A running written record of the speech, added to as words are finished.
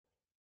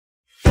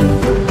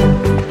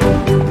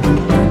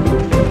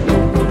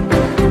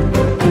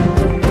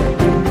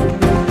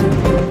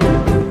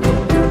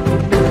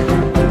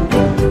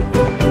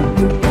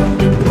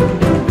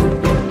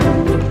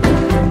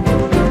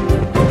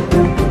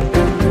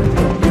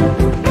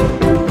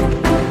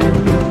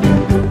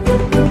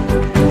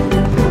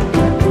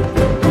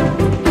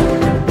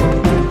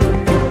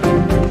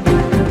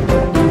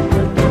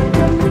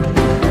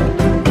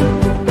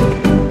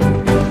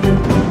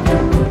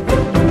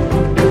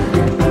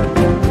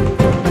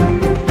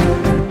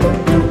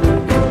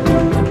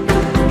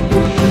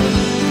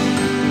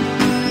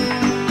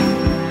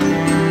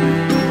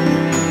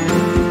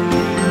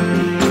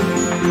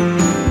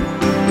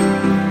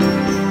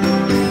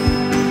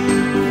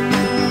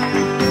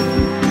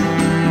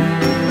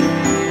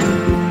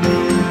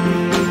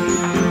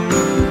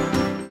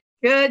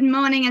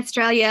morning,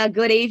 Australia.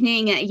 Good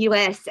evening,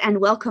 US, and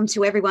welcome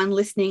to everyone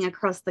listening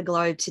across the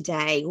globe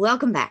today.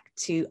 Welcome back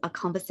to A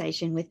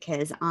Conversation with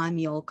Kez. I'm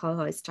your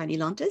co-host, Tony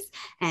Lontis,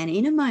 and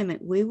in a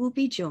moment, we will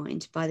be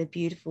joined by the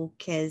beautiful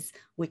Kez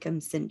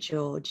Wickham St.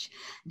 George.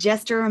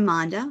 Just a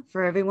reminder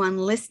for everyone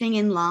listening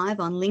in live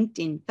on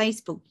LinkedIn,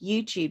 Facebook,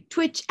 YouTube,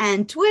 Twitch,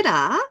 and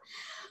Twitter,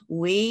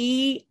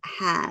 we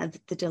have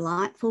the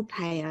delightful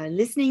Payo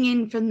listening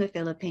in from the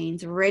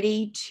Philippines,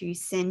 ready to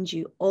send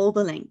you all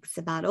the links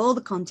about all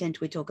the content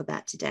we talk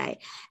about today.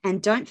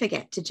 And don't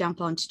forget to jump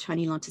on to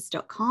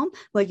tonylontis.com,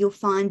 where you'll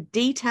find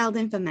detailed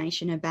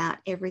information about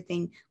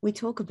everything we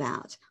talk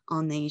about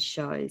on these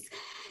shows.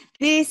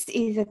 This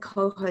is a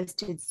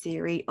co-hosted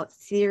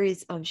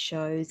series of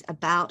shows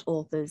about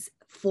authors,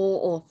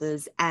 for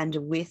authors, and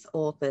with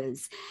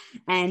authors.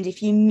 And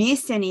if you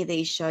miss any of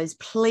these shows,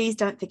 please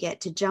don't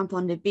forget to jump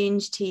onto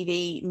Binge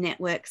TV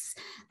Networks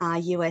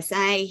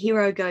USA,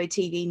 Hero Go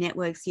TV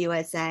Networks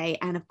USA,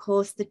 and of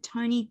course the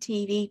Tony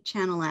TV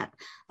channel app,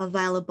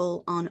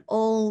 available on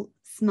all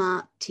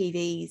smart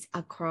TVs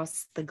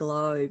across the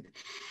globe.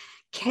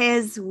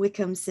 Kez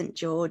Wickham St.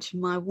 George,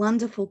 my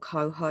wonderful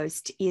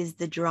co-host, is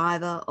the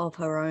driver of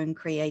her own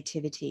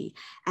creativity,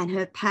 and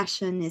her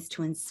passion is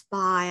to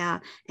inspire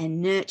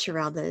and nurture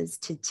others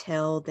to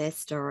tell their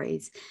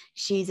stories.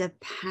 She's a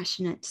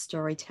passionate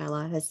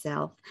storyteller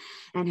herself,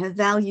 and her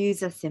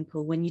values are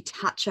simple. When you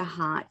touch a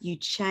heart, you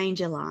change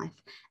a life,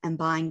 and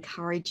by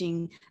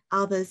encouraging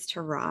others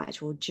to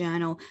write or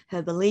journal,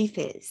 her belief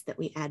is that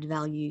we add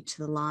value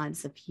to the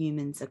lives of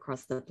humans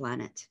across the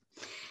planet.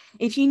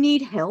 If you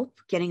need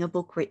help getting a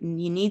book written,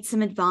 you need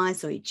some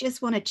advice, or you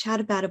just want to chat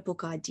about a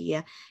book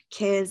idea,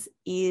 Kez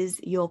is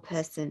your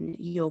person,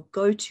 your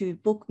go-to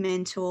book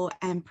mentor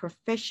and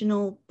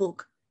professional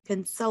book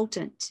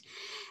consultant.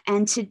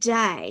 And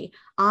today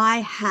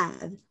I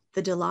have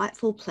the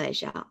delightful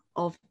pleasure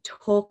of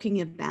talking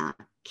about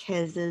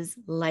Kez's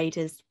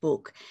latest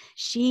book.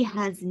 She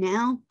has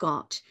now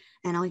got,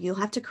 and you'll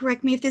have to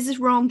correct me if this is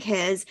wrong,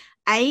 Kez,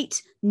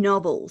 8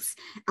 novels.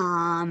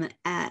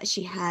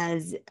 She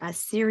has a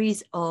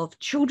series of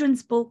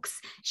children's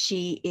books.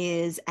 She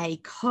is a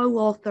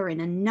co-author in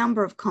a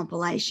number of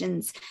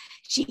compilations.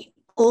 She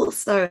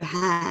also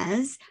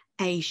has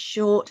a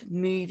short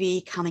movie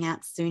coming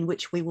out soon,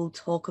 which we will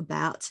talk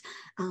about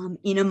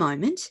in a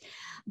moment.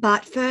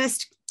 But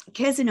first,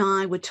 Kez and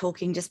I were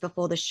talking just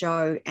before the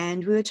show,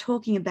 and we were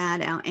talking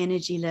about our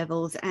energy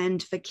levels.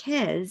 And for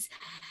Kez,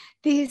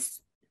 this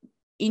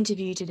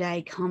interview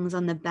today comes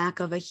on the back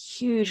of a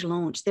huge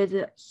launch. There's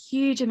a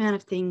huge amount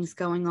of things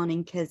going on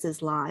in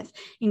Kez's life,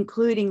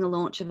 including the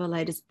launch of her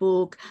latest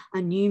book,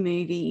 a new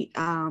movie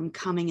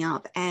coming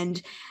up,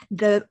 and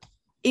the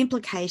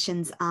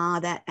implications are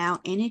that our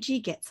energy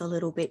gets a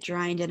little bit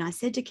drained. And I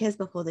said to Kez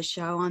before the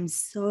show, I'm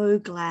so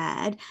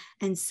glad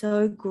and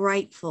so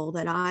grateful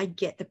that I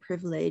get the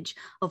privilege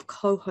of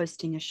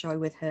co-hosting a show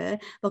with her,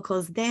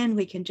 because then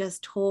we can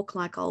just talk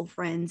like old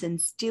friends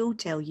and still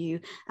tell you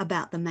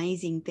about the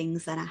amazing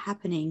things that are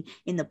happening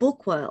in the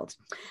book world.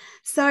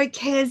 So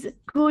Kez,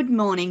 good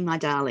morning, my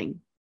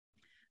darling.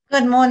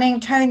 Good morning,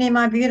 Tony,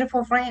 my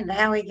beautiful friend.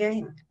 How are you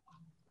doing?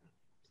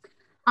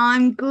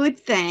 I'm good,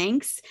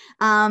 thanks.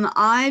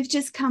 I've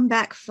just come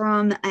back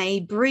from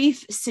a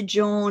brief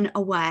sojourn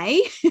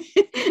away,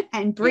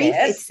 and brief,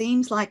 Yes. It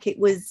seems like it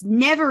was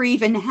never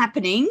even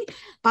happening,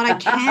 but I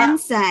can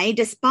say,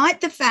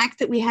 despite the fact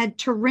that we had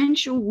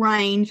torrential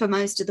rain for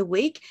most of the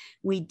week,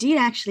 we did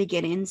actually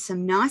get in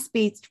some nice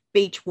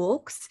beach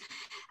walks,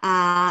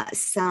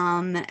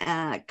 some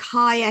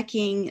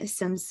kayaking,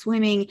 some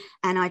swimming,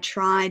 and I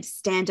tried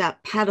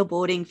stand-up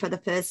paddleboarding for the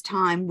first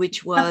time,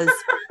 which was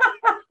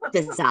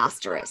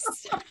disastrous.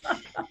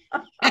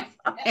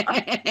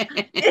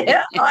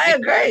 Yeah, I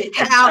agree.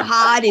 How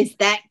hard is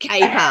that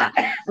caper?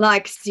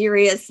 Like,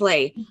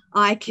 seriously,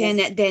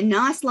 Yes. they're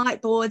nice light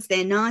boards,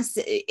 they're nice,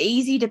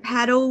 easy to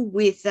paddle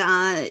with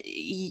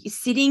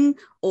sitting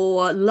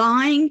or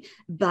lying,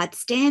 but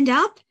stand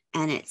up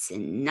and it's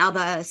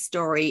another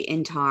story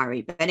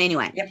entirely. But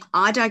anyway, Yep.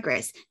 I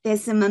digress.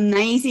 There's some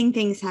amazing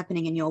things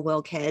happening in your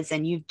world, Kez,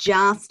 and you've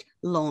just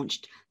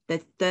launched the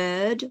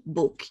 3rd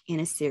book in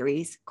a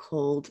series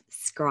called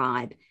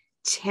Scribe.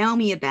 Tell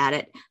me about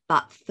it.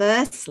 But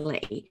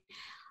firstly,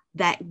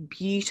 that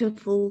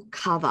beautiful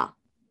cover.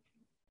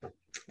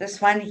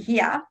 This one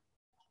here.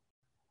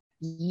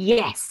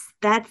 Yes,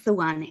 that's the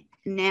one.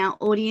 Now,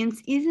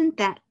 audience, isn't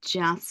that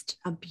just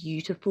a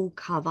beautiful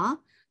cover?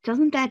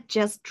 Doesn't that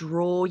just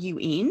draw you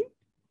in?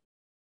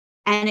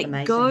 And it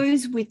Amazing.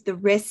 goes with the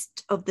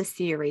rest of the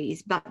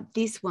series, but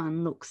this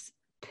one looks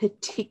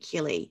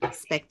particularly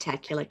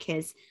spectacular,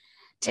 Kez.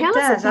 Tell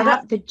us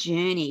about the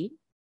journey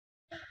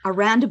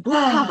around a book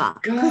cover,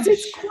 because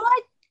it's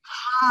quite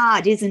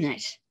hard, isn't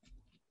it?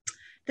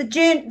 The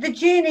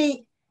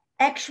journey,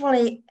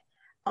 actually,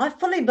 I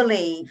fully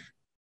believe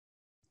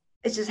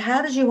it's as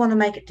hard as you want to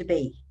make it to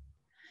be.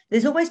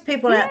 There's always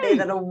people out there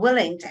that are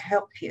willing to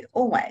help you,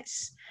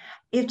 always.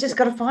 You've just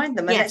got to find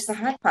them, and that's the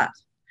hard part.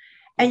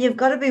 And you've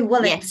got to be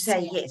willing to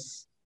say,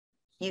 yes,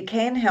 you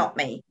can help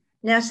me,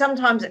 Now,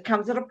 sometimes it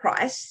comes at a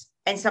price,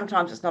 and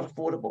sometimes it's not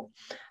affordable.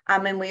 I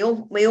mean, we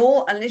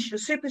all, unless you're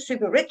super,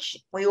 super rich,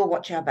 we all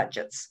watch our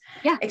budgets,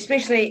 Yeah.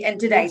 especially in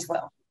today's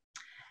world.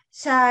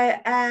 So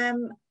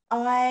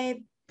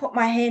I put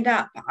my hand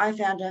up. I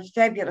found a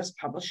fabulous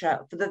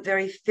publisher for the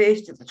very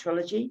first of the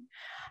trilogy.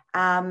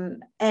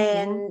 And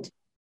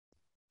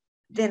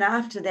then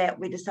after that,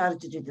 we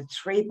decided to do the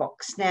 3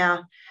 books.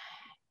 Now,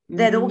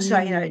 that also,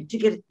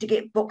 to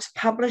get books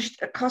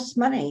published, it costs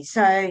money.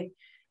 So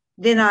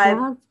then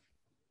I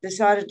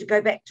decided to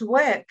go back to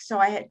work. So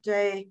I had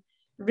to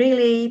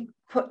really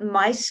put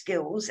my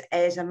skills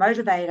as a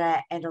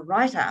motivator and a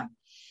writer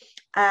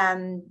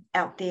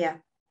out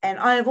there. And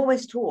I've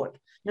always taught,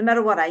 no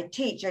matter what I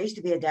teach. I used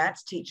to be a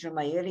dance teacher in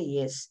my early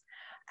years.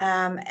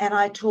 And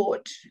I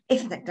taught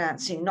ethnic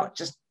dancing, not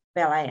just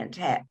ballet and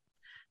tap,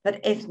 but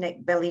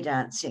ethnic belly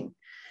dancing.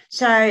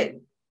 So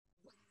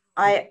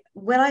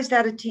when I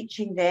started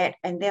teaching that,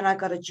 and then I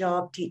got a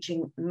job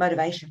teaching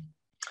motivation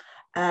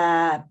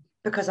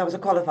because I was a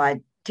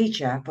qualified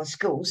teacher for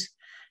schools,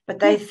 but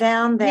they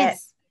found that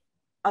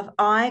if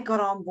I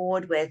got on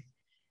board with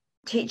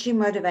teaching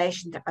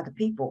motivation to other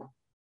people,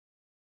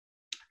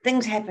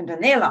 things happened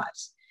in their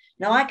lives.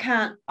 Now, I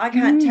can't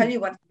tell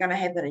you what's going to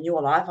happen in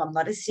your life. I'm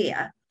not a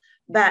seer,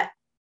 but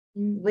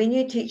when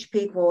you teach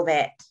people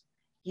that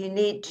you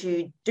need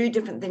to do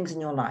different things in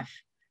your life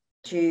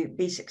to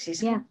be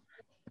successful,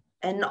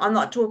 and I'm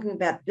not talking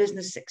about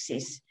business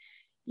success.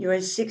 You're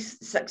as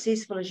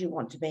successful as you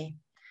want to be.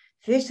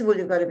 First of all,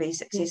 you've got to be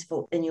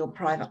successful in your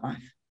private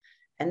life,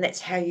 and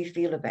that's how you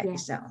feel about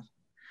yourself.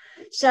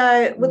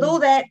 So with all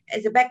that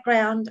as a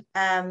background,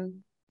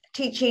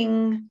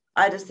 teaching,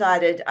 I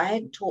decided, I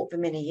hadn't taught for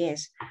many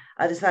years.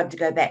 I decided to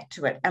go back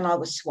to it, and I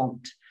was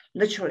swamped,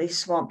 literally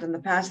swamped in the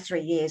past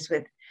 3 years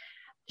with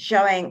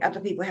showing other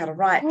people how to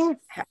write.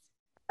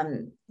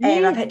 And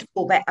I've had to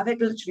pull back. I've had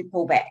to literally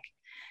pull back,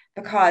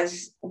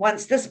 because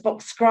once this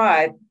book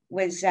Scribe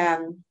was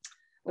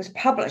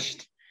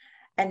published,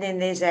 and then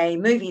there's a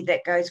movie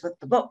that goes with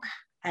the book,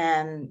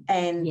 and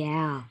at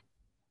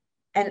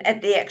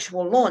the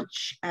actual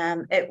launch,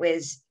 it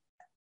was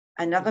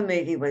another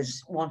movie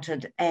was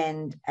wanted,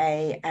 and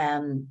I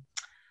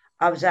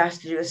was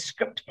asked to do a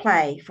script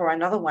play for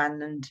another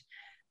one, and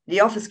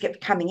the offers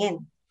kept coming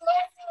in.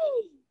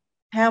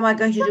 How am I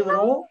going to do it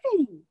all?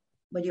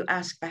 Well, you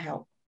ask for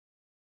help.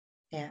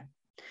 Yeah.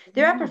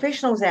 There are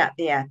professionals out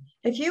there.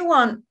 If you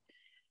want,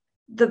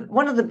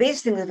 one of the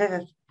best things I've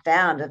ever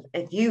found,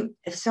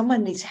 if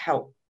someone needs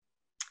help,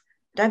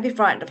 don't be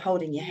frightened of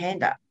holding your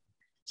hand up.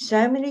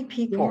 So many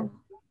people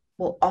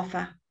will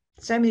offer.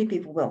 So many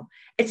people will.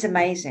 It's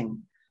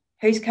amazing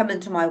who's come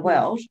into my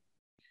world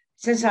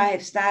since I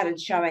have started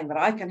showing that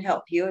I can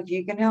help you if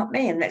you can help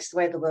me. And that's the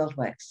way the world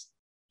works.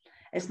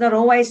 It's not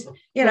always,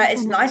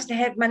 it's nice to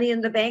have money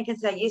in the bank and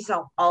say, yes,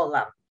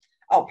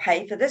 I'll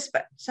pay for this.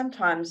 But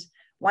sometimes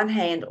one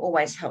hand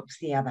always helps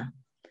the other.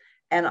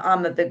 And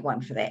I'm a big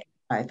one for that.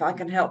 If I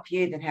can help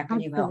you, then how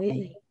can you help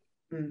me?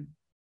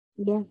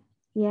 Yeah.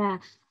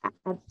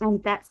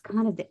 And that's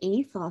kind of the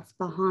ethos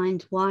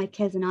behind why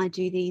Kez and I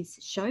do these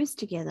shows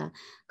together,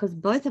 because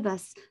both of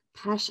us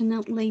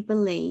passionately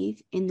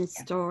believe in the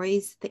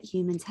stories that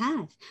humans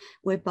have.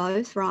 We're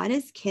both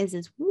writers. Kez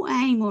is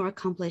way more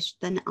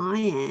accomplished than I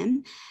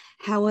am.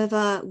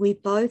 However, we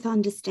both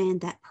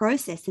understand that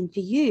process. And for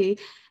you,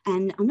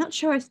 and I'm not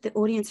sure if the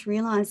audience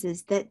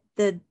realizes that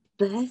the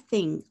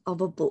birthing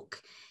of a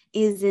book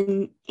is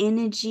an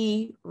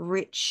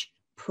energy-rich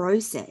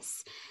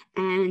process.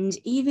 And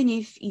even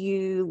if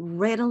you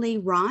readily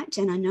write,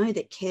 and I know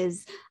that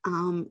Kez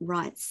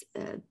writes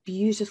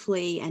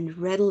beautifully and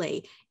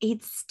readily,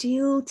 it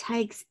still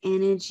takes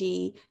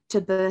energy to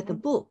birth a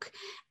book.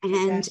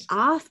 And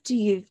after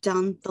you've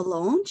done the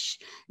launch,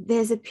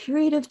 there's a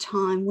period of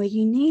time where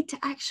you need to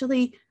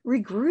actually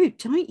regroup,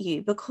 don't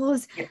you?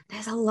 Because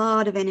there's a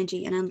lot of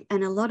energy and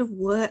a lot of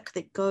work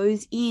that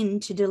goes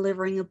into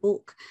delivering a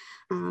book.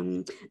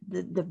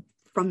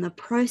 From the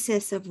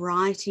process of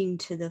writing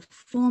to the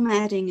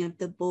formatting of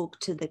the book,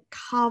 to the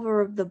cover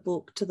of the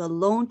book, to the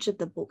launch of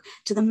the book,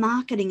 to the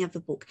marketing of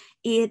the book,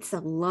 it's a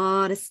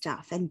lot of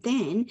stuff. And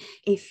then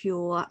if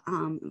you're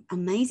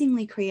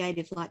amazingly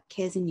creative like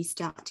Kez, and you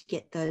start to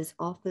get those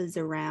offers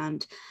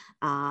around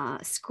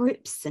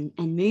scripts and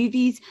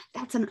movies,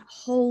 that's a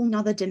whole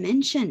nother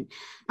dimension.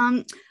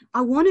 I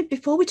wanted,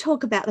 before we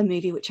talk about the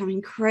movie, which I'm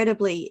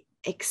incredibly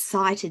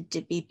excited to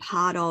be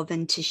part of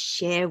and to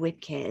share with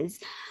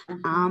Kez,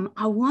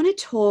 I want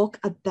to talk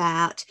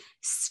about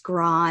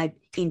Scribe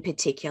in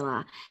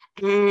particular.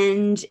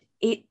 And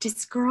it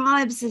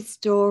describes the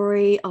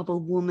story of a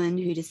woman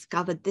who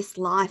discovered this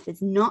life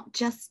is not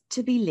just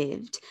to be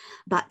lived,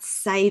 but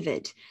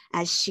savoured,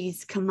 as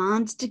she's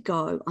commanded to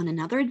go on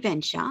another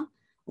adventure,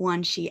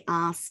 one she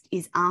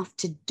is asked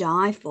to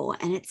die for,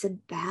 and it's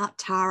about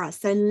Tara.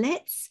 So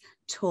let's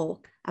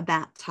talk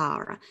about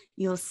Tara,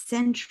 your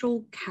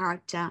central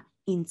character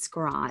in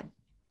Scribe.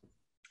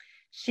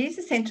 She's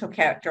a central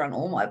character on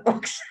all my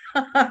books.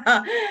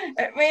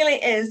 It really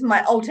is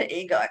my alter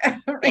ego. It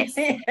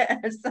really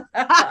is.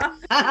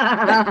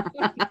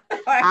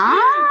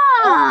 Oh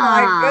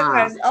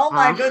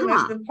my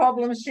goodness, the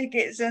problems she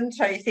gets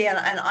into. See, and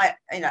I,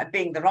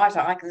 being the writer,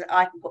 I can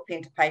put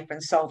pen to paper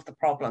and solve the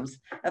problems.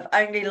 If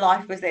only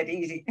life was that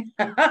easy.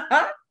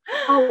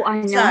 Oh,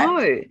 I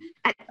know.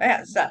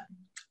 So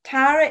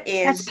Tara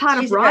That's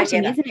part of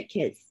writing, isn't it,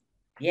 Kez?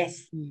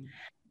 Yes.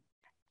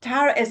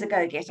 Tara is a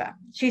go-getter.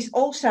 She's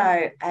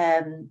also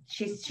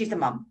she's a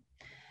mum.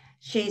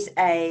 She's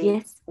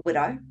a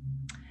widow.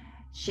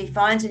 She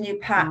finds a new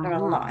partner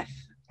in life,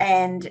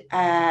 and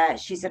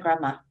she's a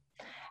grandma,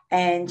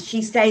 and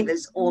she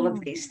savors all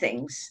of these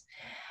things.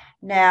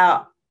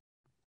 Now,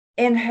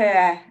 in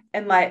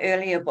my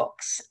earlier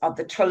books of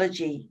the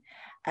trilogy,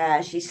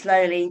 she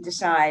slowly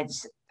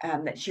decides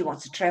that she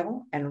wants to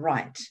travel and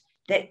write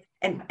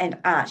and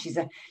art. She's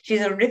a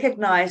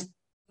recognized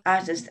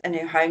artist in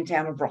her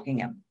hometown of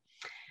Rockingham,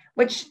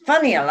 which,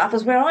 funny enough,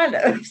 is where I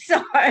live.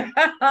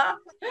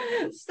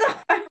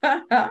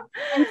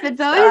 And for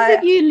those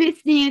of you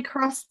listening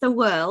across the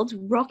world,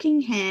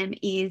 Rockingham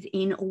is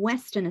in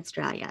Western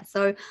Australia.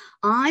 So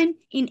I'm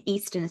in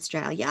Eastern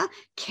Australia.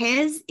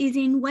 Kez is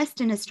in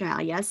Western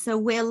Australia. So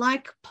we're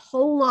like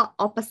polar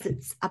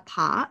opposites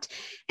apart.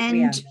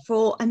 And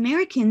for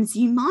Americans,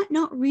 you might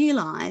not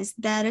realise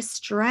that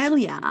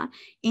Australia,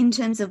 in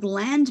terms of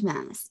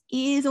landmass,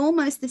 is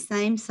almost the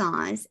same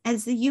size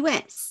as the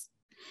US.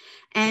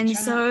 And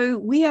so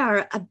we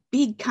are a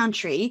big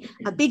country,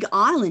 a big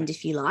island,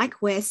 if you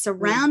like. We're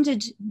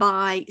surrounded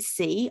by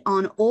sea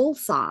on all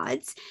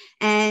sides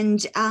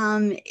and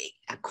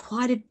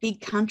quite a big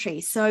country.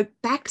 So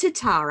back to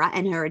Tara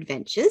and her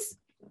adventures.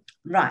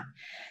 Right.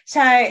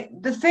 So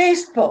the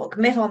first book,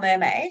 Metal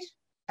Mermaid,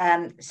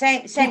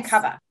 same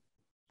cover.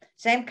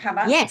 Same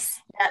cover. Yes.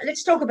 Now,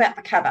 let's talk about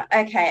the cover.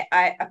 Okay.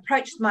 I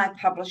approached my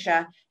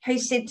publisher who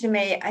said to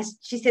me,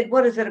 she said,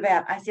 "What is it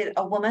about?" I said,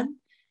 "A woman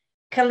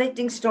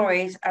collecting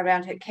stories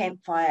around her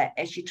campfire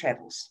as she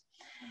travels."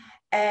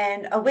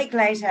 And a week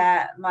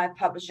later, my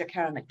publisher,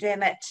 Karen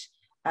McDermott,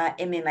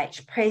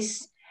 MMH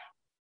Press,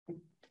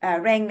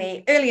 rang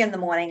me early in the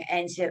morning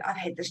and said, "I've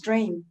had this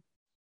dream."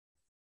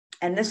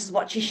 And this is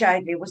what she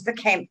showed me, was the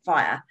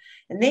campfire.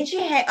 And then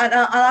and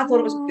I thought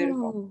it was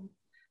beautiful.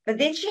 But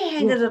then she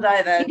handed it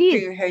over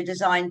to her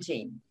design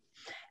team.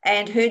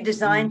 And her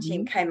design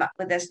team came up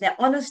with this. Now,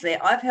 honestly,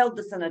 I've held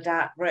this in a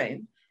dark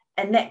room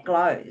and that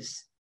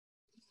glows.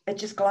 It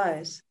just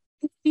glows.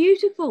 It's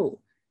beautiful.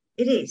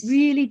 It is.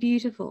 Really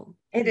beautiful.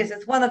 It is.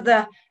 It's one of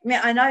the,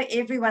 I know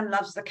everyone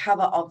loves the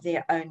cover of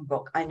their own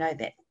book. I know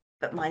that.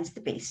 But mine's the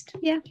best.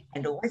 Yeah.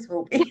 And always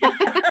will be.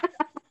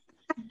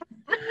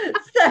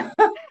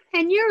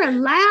 And you're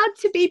allowed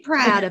to be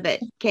proud of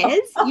it, Kez.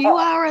 You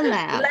are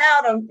allowed.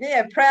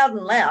 Proud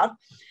and loud.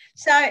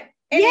 So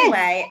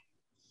anyway,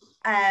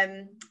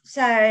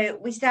 so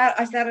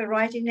I started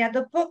writing. Now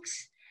the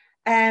books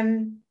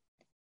had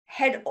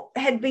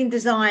been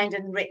designed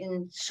and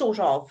written sort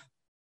of.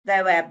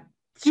 They were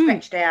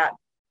scratched out,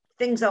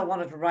 things I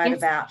wanted to write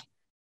about,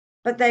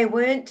 but they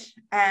weren't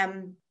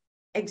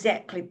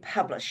exactly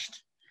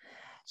published.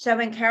 So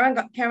when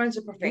Karen's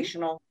a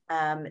professional,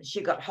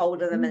 she got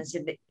hold of them and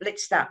said,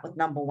 "Let's start with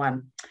number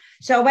one."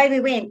 So away we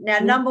went. Now,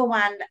 number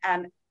one,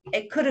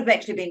 it could have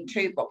actually been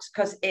 2 books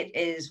because it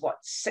is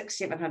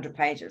 600-700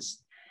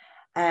 pages,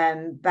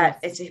 but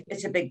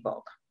it's a big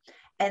book.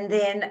 And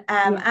then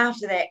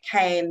after that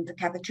came The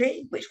Kappa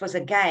Tree, which was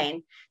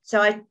again.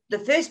 So the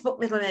first book,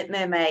 Little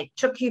Mermaid,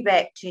 took you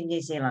back to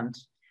New Zealand,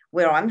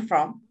 where I'm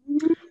from.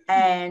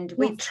 And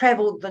we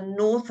travelled the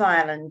North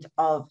Island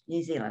of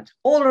New Zealand,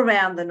 all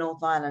around the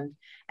North Island.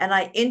 And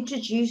I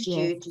introduced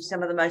you to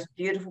some of the most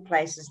beautiful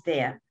places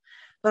there.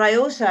 But I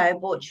also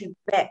brought you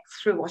back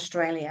through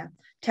Australia,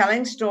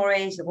 telling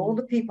stories of all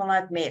the people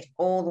I've met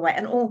all the way.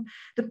 And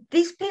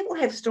these people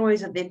have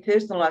stories of their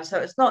personal life. So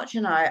it's not,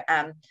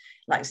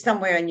 like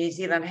somewhere in New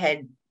Zealand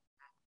had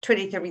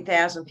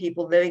 23,000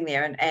 people living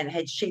there and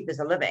had sheep as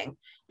a living.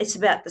 It's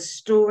about the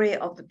story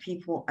of the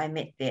people I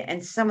met there.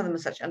 And some of them are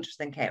such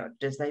interesting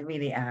characters. They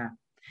really are.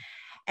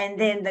 And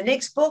then the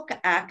next book,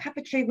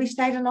 Kappa Tree, we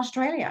stayed in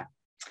Australia.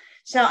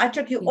 So I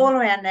took you all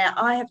around. Now,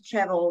 I have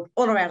travelled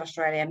all around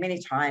Australia many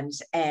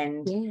times,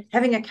 and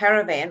having a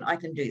caravan, I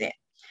can do that.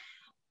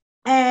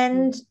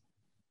 And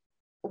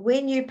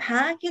when you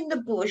park in the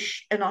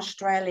bush in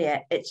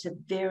Australia, it's a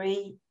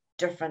very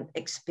different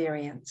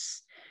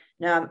experience.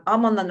 Now,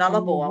 I'm on the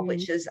Nullarbor,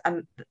 which is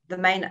the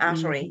main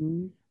artery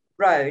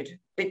road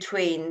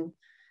between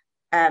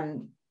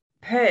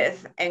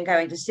Perth and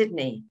going to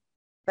Sydney.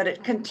 But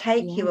it can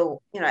take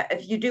you,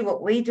 if you do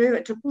what we do,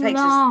 takes a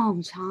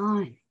long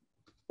time.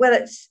 Well,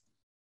 it's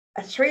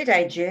a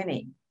 3-day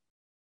journey.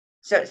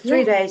 So it's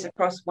 3 days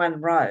across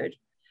one road.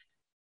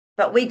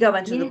 But we go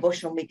into the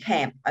bush and we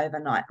camp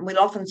overnight. And we'll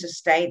often just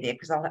stay there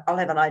because I'll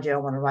have an idea I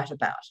want to write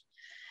about.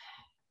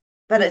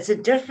 But it's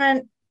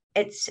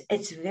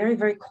it's very,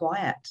 very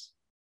quiet.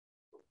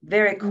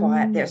 Very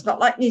quiet there. It's not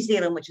like New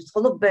Zealand, which is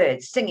full of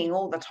birds singing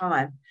all the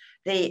time.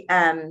 The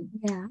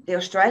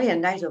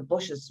Australian native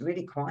bush is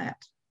really quiet.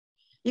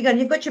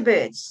 You've got your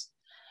birds.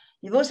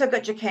 You've also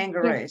got your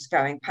kangaroos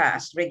going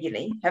past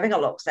regularly, having a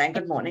look, saying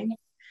good morning.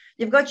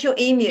 You've got your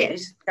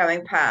emus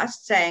going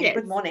past saying,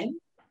 good morning,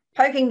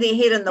 poking their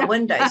head in the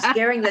window,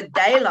 scaring the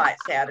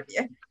daylights out of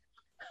you.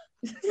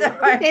 So,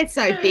 they're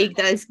so big,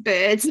 those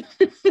birds.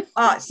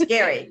 Oh,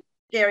 scary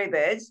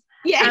birds.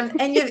 Yeah.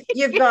 And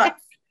you've got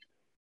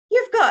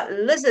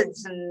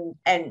lizards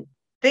and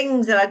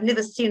things that I've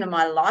never seen in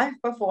my life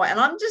before. And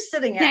I'm just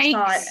sitting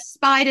outside.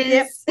 Spiders.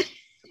 Yep.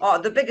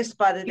 Oh, the biggest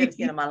spider I've ever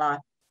seen in my life.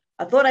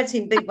 I thought I'd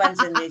seen big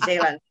ones in New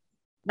Zealand.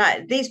 No,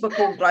 these were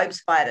called globe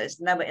spiders,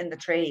 and they were in the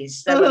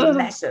trees. They were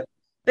massive,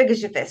 big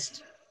as your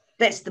fist.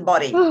 That's the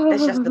body.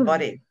 That's just the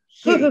body.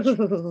 Huge.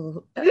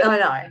 I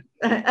know.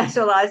 That's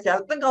all I said. I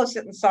think I'll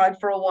sit inside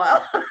for a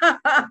while.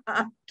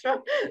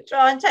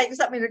 try and take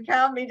something to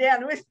calm me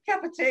down with a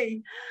cup of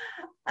tea.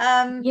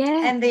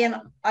 And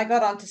then I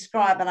got on to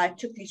Scribe, and I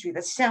took you through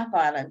the South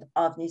Island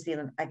of New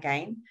Zealand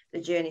again.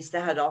 The journey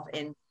started off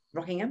in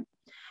Rockingham,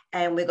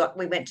 and we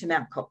went to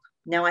Mount Cook.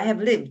 Now, I have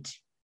lived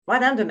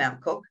right under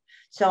Mount Cook,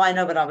 so I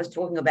know what I was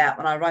talking about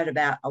when I wrote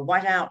about a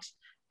whiteout,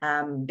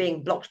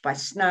 being blocked by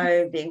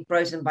snow, being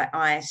frozen by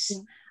ice.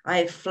 I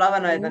have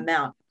flown over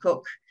Mount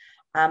Cook.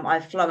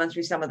 I've flown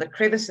through some of the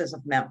crevices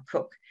of Mount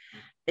Cook.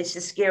 It's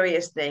the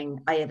scariest thing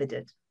I ever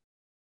did.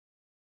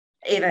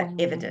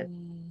 Ever did.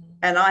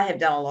 And I have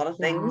done a lot of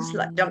things,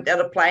 like jumped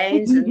out of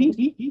planes and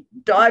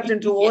dived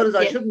into waters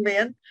I shouldn't be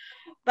in.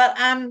 But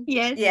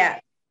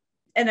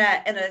in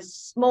a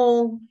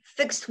small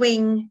fixed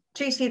wing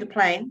 2-seater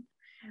plane,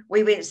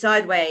 we went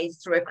sideways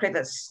through a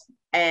crevice,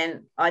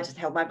 and I just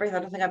held my breath. I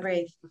don't think I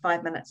breathed for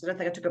 5 minutes. I don't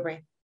think I took a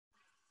breath.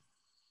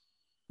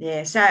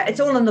 Yeah, so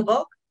it's all in the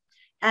book.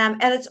 And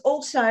it's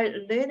also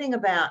learning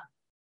about,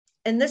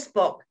 in this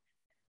book,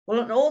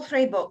 well, in all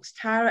 3 books,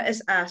 Tara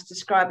is asked to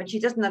scribe, and she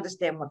doesn't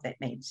understand what that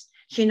means.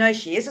 She knows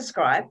she is a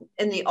scribe.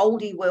 In the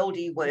oldie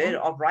worldy word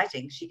of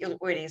writing, she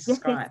already is a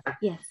scribe.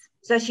 Yes.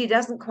 So she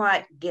doesn't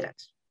quite get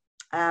it.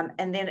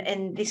 And then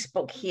in this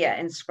book here,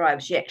 in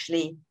Scribe, she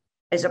actually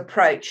is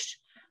approached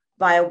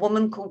by a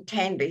woman called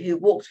Tanby, who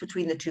walks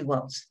between the 2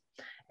 worlds.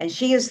 And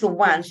she is the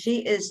one, she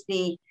is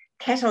the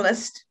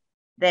catalyst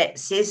that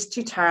says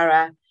to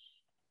Tara,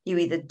 you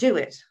either do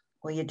it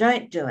or you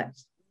don't do it.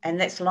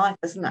 And that's life,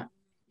 isn't it?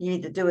 You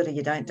either do it or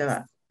you don't do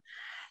it.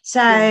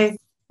 So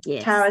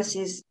Tara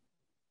says,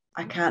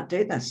 I can't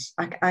do this.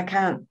 I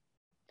can't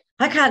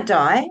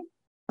die.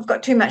 I've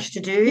got too much to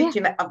do.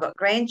 I've got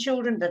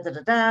grandchildren,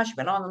 She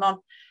went on and on.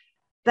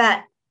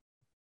 But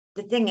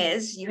the thing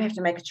is, you have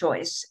to make a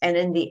choice. And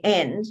in the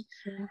end,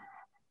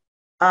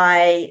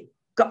 I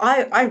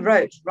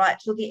wrote right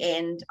till the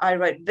end. I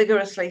wrote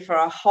vigorously for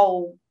a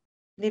whole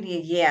nearly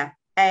a year.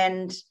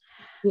 And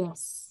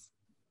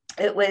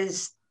it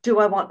was, do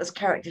I want this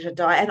character to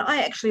die? And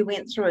I actually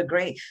went through a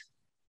grief,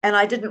 and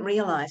I didn't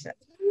realize it.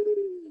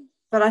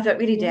 But I felt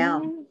really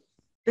down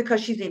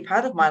because she's been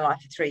part of my life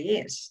for 3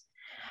 years.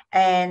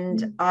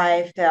 And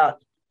I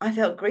felt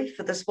grief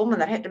for this woman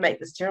that had to make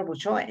this terrible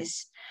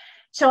choice.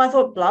 So I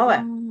thought, blow it.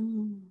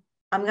 I'm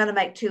going to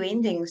make 2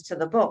 endings to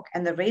the book,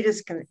 and the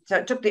readers can, so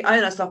it took the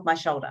onus off my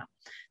shoulder.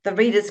 The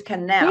readers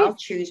can now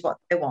choose what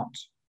they want.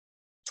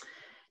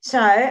 So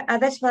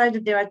that's what I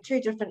did. There are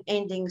 2 different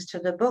endings to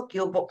the book.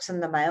 Your book's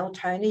in the mail,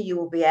 Tony. You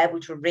will be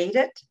able to read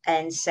it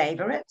and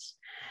savor it.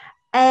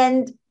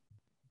 And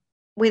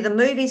where the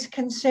movie's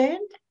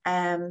concerned,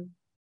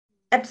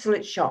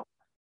 absolute shock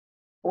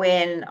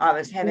when I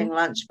was having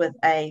lunch with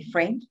a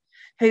friend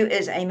who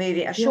is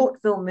a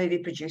short film movie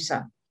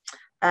producer.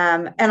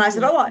 And I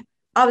said,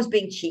 I was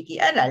being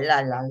cheeky. I've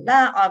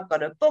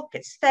got a book.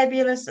 It's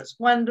fabulous. It's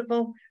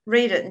wonderful.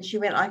 Read it. And she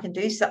went, I can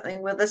do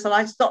something with this. And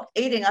I stopped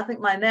eating. I think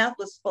my mouth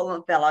was full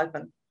and fell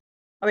open.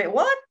 I went,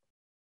 what?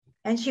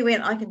 And she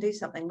went, I can do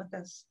something with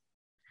this.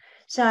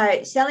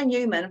 So Sally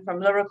Newman from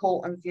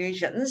Lyrical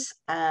Infusions,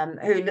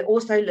 who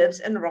also lives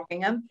in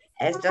Rockingham,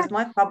 as does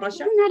my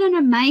publisher. Isn't that an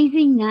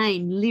amazing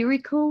name?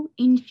 Lyrical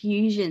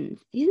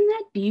Infusions. Isn't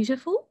that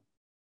beautiful?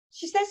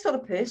 She's that sort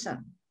of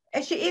person.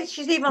 And she is.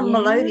 She's even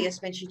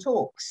melodious when she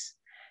talks.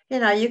 You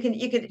know, you can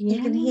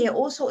hear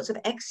all sorts of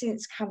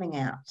accents coming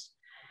out.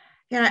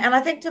 You know, and I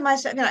think to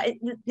myself, you know,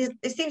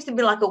 it seems to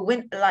be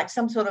like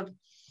some sort of.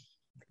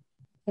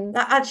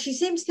 She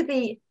seems to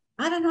be.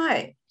 I don't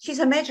know. She's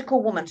a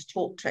magical woman to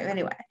talk to,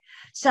 anyway.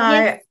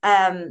 So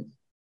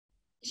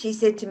she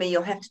said to me,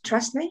 "You'll have to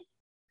trust me.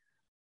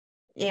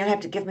 You'll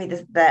have to give me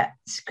the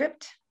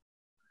script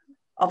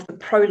of the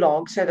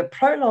prologue." So the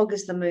prologue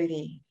is the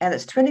movie, and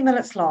it's 20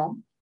 minutes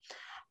long.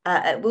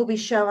 It will be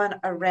shown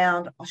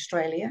around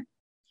Australia.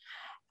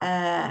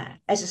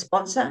 As a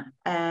sponsor,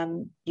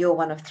 you're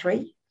one of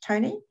 3,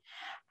 Tony.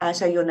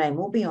 So your name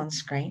will be on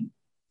screen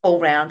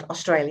all around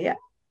Australia.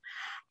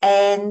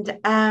 And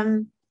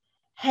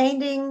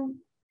handing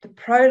the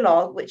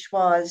prologue, which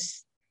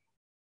was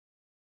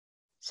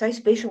so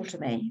special to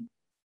me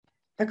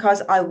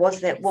because I was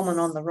that woman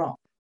on the rock.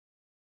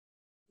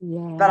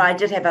 Yeah. But I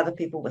did have other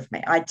people with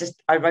me. I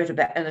wrote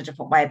about it in a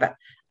different way, but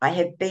I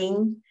have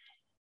been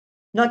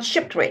not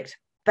shipwrecked,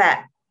 but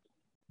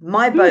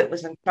my boat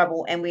was in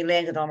trouble and we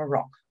landed on a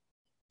rock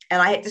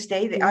and I had to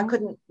stay there.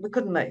 We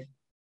couldn't move.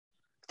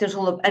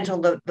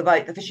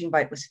 the fishing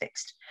boat was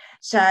fixed.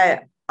 So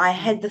I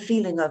had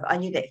I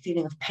knew that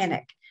feeling of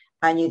panic.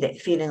 I knew that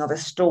feeling of a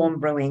storm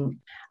brewing.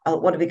 Oh,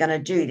 what are we going to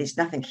do? There's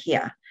nothing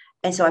here.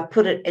 And so I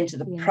put it into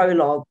the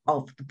prologue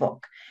of the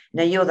book.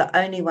 Now, you're the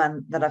only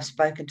one that I've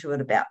spoken to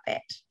it about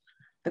that,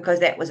 because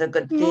that was a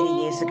good 30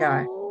 years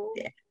ago.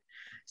 Yeah.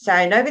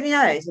 So nobody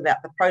knows about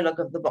the prologue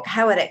of the book,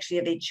 how it actually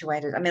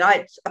eventuated. I mean,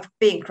 I've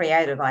been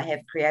creative. I have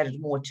created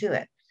more to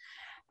it.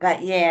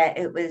 But yeah,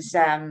 it was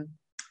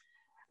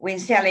when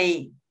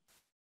Sally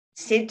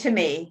said to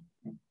me,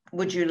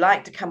 would you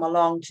like to come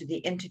along to the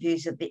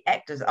interviews of the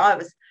actors? I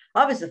was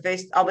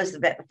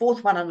about the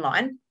fourth one in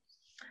line.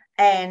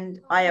 And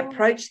I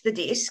approached the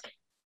desk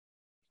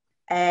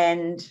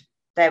and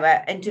they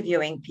were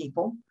interviewing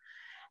people.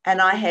 And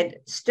I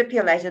had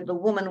stipulated the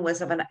woman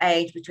was of an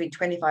age between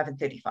 25 and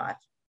 35.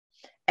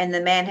 And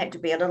the man had to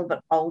be a little bit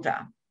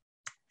older.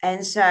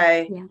 And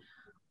so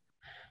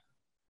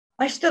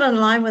I stood in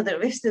line with the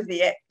rest of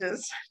the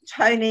actors,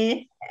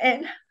 Tony,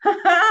 and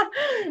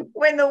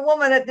when the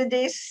woman at the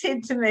desk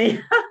said to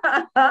me,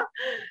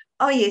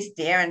 oh, yes,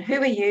 dear, and who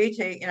are you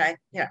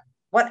to,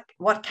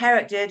 what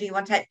character do you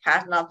want to take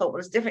part in? I thought, well,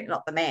 it's definitely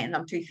not the man.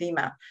 I'm too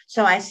female.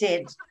 So I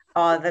said,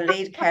 oh, the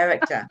lead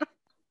character.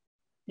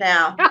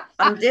 Now,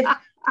 I'm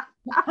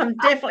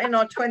definitely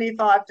not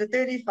 25 to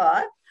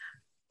 35.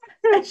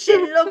 And she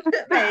looked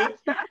at me,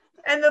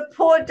 and the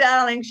poor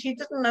darling, she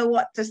didn't know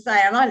what to say.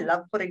 And I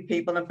love putting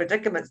people in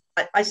predicaments.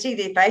 I see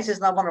their faces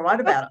and I want to write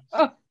about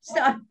it.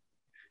 So,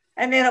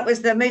 and then it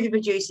was the movie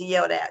producer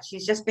yelled out,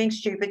 she's just being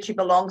stupid. She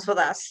belongs with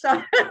us.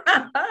 So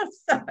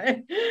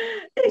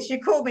she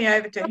called me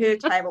over to her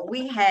table.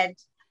 We had,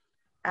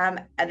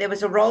 there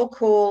was a roll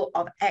call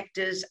of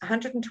actors,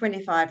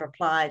 125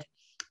 replied.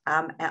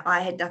 I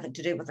had nothing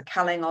to do with the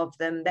culling of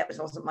them. That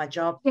wasn't my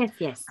job.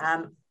 Yes.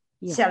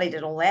 Sally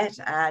did all that.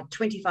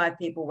 25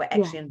 people were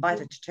actually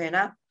invited to turn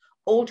up.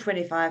 All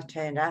 25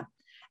 turned up.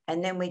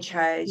 And then we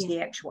chose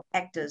the actual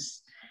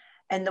actors.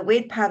 And the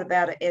weird part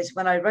about it is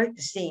when I wrote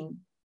the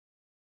scene,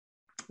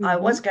 I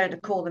was going to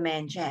call the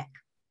man Jack,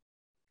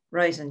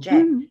 Rose and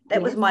Jack.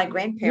 That was my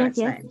grandparents'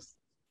 names.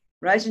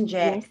 Rose and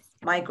Jack,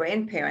 my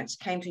grandparents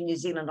came to New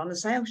Zealand on a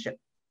sail ship.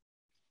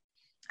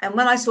 And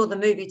when I saw the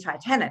movie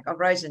Titanic of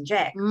Rose and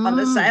Jack on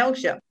the sail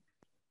ship,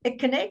 it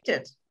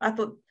connected. I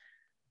thought,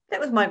 that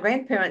was my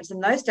grandparents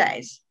in those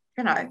days,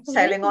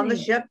 sailing on the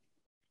ship,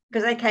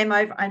 because they came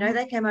over. I know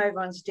they came over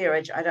on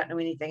steerage. I don't know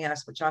anything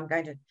else, which I'm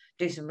going to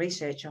do some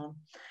research on.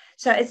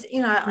 So it's,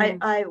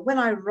 I when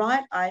I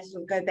write, I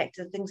sort of go back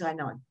to the things I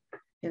know,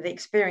 the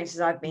experiences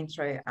I've been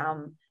through,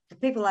 the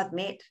people I've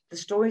met, the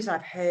stories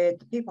I've heard,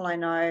 the people I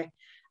know.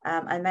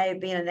 I may have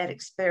been in that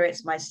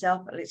experience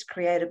myself, but let's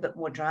create a bit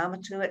more drama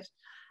to it.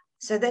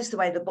 So that's the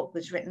way the book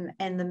was written.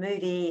 And the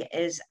movie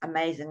is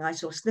amazing. I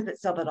saw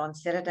snippets of it on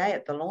Saturday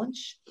at the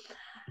launch.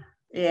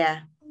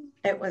 Yeah,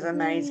 it was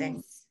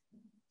amazing.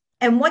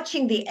 And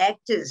watching the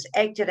actors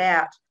act it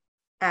out,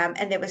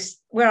 and there was,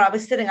 where I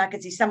was sitting, I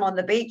could see some on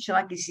the beach and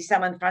I could see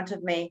some in front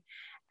of me.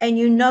 And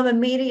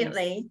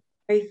immediately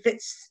who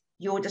fits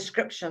your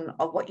description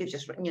of what you've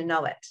just written,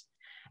 it.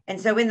 And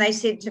so when they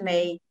said to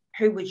me,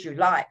 who would you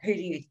like? Who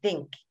do you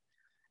think?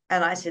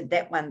 And I said,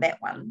 that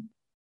one.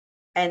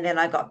 And then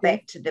I got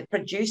back to the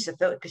producer,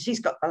 because she's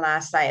got the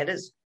last say.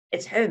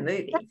 It's her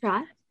movie. That's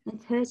right.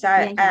 It's her.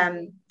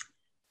 So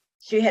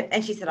she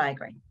said, I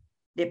agree.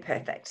 They're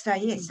perfect. So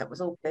yes, it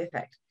was all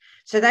perfect.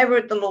 So they were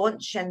at the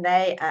launch and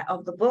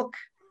of the book.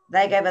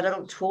 They gave a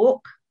little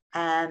talk.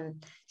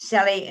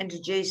 Sally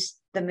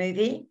introduced the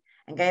movie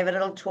and gave a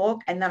little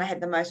talk. And then I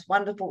had the most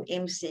wonderful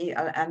MC,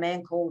 a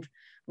man called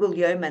Will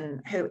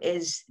Yeoman, who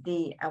is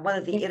one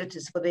of the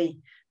editors for the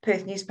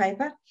Perth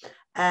newspaper.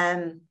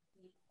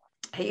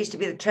 He used to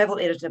be the travel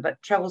editor, but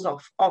travel's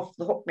off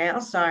the hook now.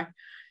 So,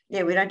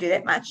 yeah, we don't do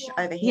that much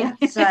over here.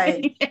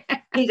 So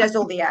he does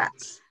all the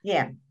arts.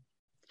 Yeah,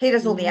 he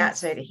does all the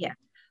arts over here.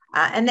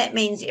 And that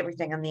means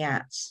everything in the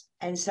arts.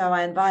 And so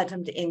I invited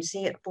him to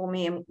MC it for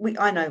me. And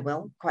I know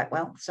Will quite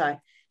well. So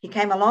he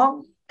came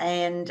along.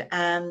 And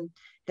then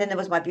there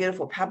was my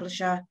beautiful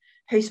publisher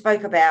who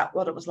spoke about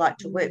what it was like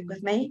to work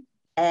with me.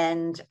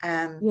 And,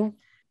 and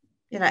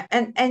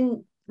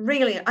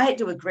really, I had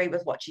to agree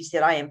with what she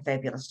said. I am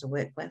fabulous to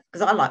work with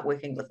because I like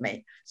working with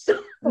me.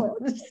 So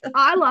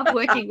I love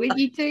working with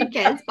you too,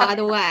 Kez, by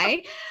the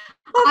way.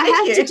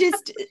 I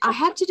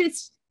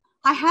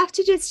have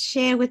to just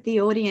share with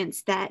the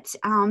audience that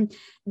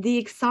the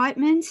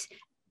excitement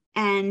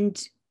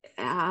and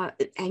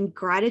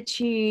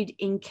gratitude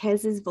in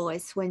Kez's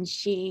voice when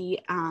she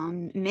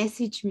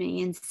messaged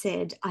me and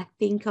said, I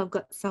think I've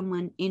got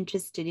someone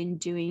interested in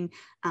doing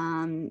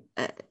a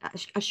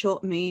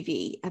short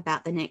movie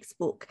about the next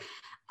book.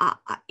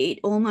 It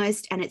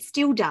almost, and it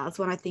still does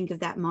when I think of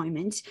that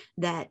moment,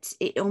 that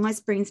it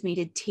almost brings me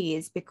to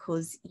tears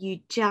because you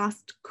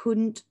just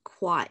couldn't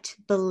quite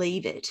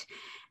believe it.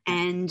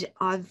 And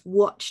I've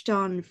watched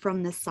on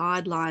from the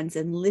sidelines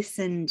and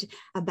listened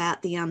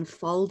about the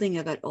unfolding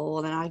of it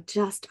all. And I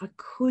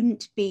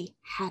couldn't be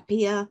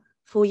happier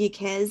for you,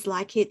 Kez.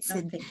 Like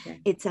Thank you.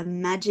 it's a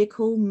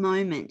magical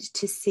moment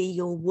to see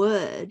your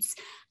words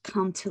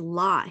come to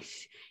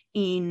life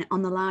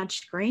on the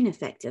large screen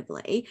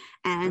effectively.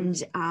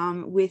 And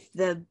with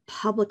the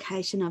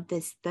publication of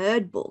this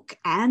third book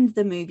and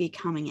the movie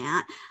coming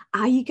out,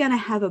 are you going to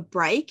have a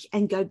break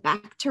and go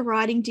back to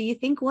writing, do you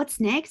think? What's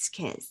next,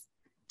 Kez?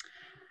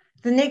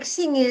 The next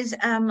thing is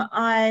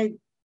I've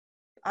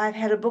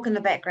had a book in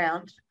the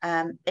background.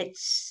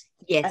 It's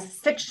a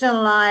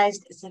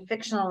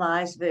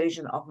fictionalized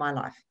version of my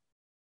life.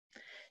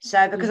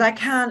 So because I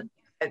can't,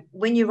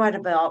 when you write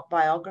a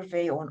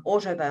biography or an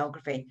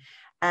autobiography,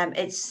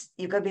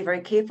 you've got to be very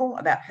careful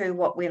about who,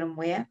 what, when, and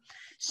where.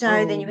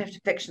 So then you have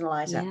to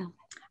fictionalize it,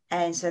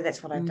 and so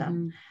that's what I've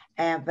done.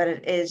 But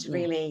it is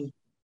really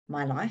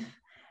my life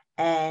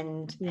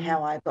and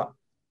how I got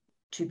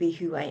to be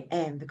who I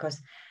am, because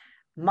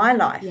my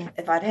life,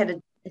 if I'd had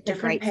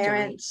different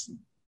parents,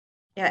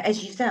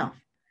 as yourself,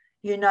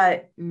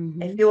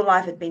 if your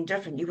life had been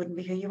different, you wouldn't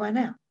be who you are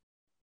now.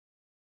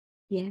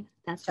 Yeah,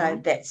 that's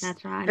right. That's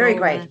right. Very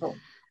grateful.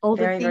 All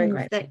the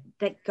things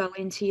that go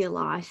into your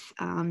life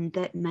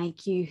that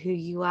make you who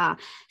you are.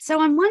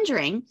 So I'm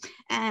wondering,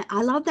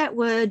 I love that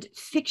word,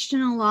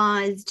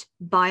 fictionalized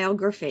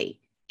biography.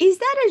 Is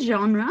that a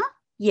genre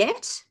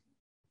yet?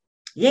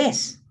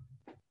 Yes.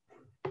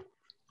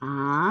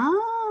 Well,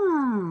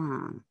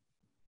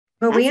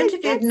 we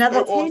interviewed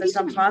another author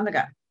some time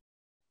ago,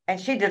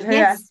 and she did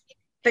her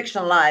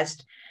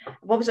fictionalized.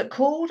 What was it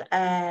called?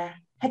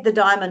 Had the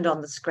diamond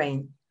on the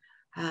screen,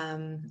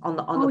 on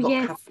the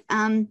book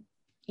cover.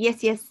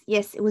 Yes.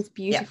 It was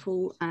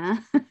beautiful.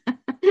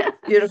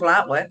 Beautiful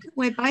artwork.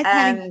 We're both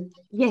having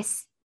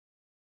yes.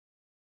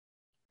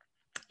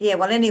 Yeah.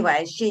 Well,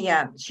 anyway, she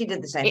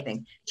did the same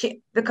thing.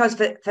 Because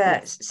for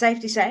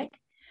safety's sake,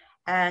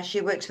 she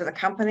works for the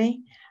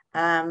company.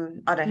 I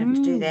don't have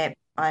to do that.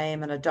 I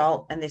am an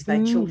adult, and there's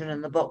no children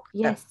in the book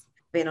that have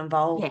been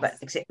involved, but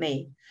except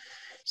me.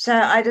 So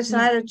I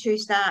decided to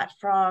start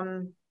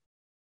from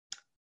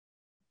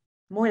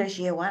more or less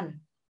year one,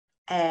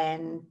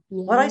 and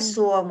what I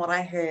saw and what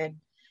I heard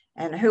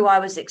and who I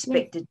was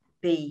expected to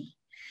be.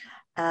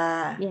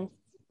 And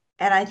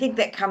I think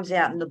that comes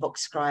out in the book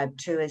Scribe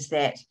too, is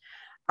that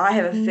I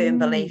have a firm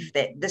belief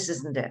that this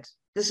isn't it.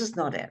 This is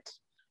not it.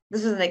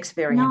 This is an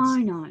experience.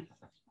 No.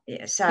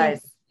 Yeah. So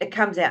it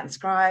comes out in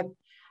Scribe.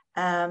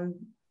 And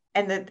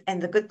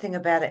the good thing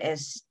about it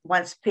is,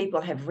 once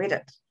people have read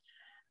it,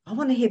 I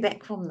want to hear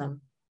back from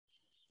them.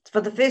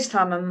 For the first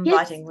time, I'm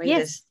inviting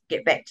readers to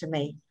get back to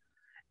me.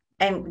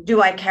 And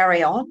do I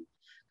carry on?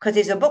 Because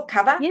there's a book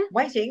cover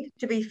waiting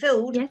to be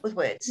filled with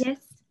words. Yes.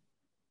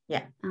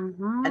 Yeah.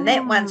 And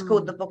that one's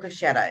called The Book of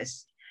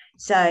Shadows.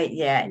 So,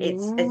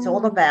 it's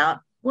all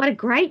about... What a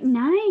great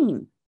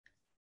name.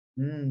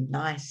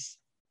 Nice.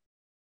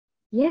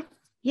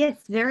 Yes,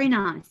 very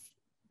nice.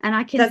 And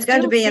I can so it's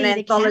going to be an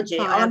anthology.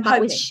 I'm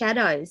hoping. With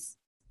shadows.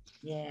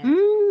 Yeah.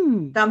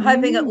 So I'm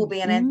hoping it will be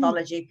an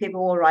anthology.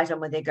 People will write on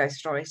with their ghost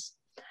stories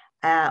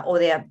or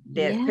their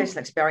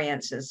personal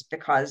experiences,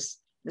 because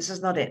this is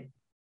not it.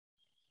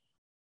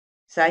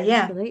 So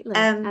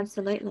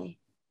absolutely.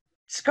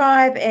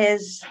 Scribe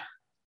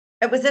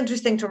it was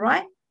interesting to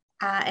write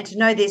and to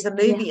know there's a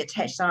movie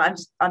attached. So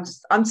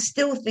I'm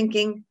still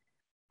thinking,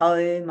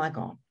 oh my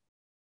God.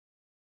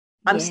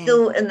 I'm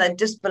still in the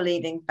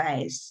disbelieving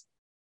phase.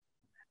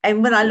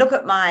 And when I look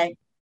at my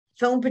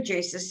film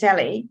producer,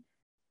 Sally,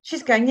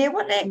 she's going,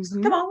 what next?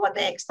 Come on, what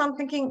next? I'm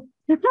thinking,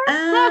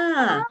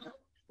 I'm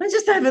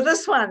just over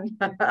this one.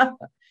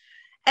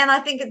 And I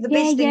think the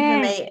best thing for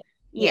me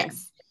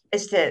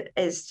is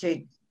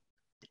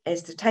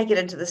to take it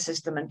into the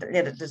system and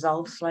let it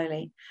dissolve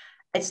slowly.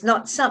 It's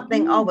not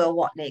something,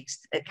 what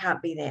next? It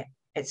can't be that.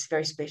 It's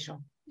very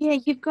special. Yeah,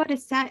 you've got to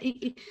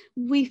say,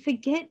 we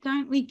forget,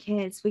 don't we,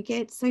 Kez? We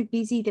get so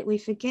busy that we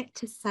forget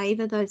to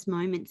savor those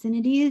moments. And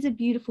it is a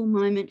beautiful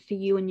moment for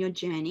you and your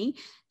journey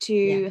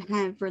to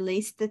have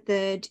released the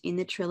third in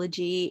the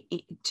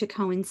trilogy to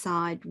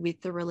coincide with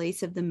the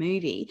release of the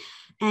movie.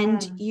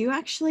 And you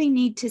actually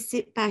need to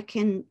sit back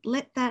and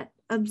let that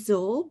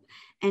absorb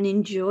and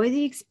enjoy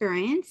the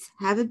experience,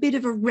 have a bit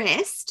of a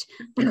rest,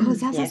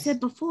 because as I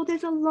said before,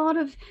 there's a lot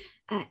of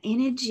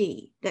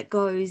energy that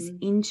goes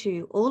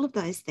into all of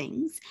those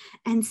things,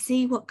 and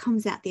see what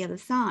comes out the other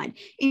side.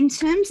 In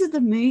terms of the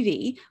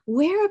movie,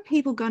 where are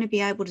people going to be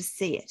able to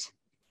see it?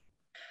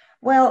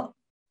 Well,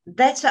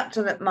 that's up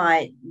to the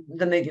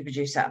movie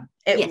producer.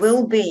 It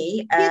will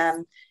be,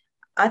 I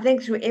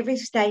think, through every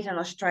state in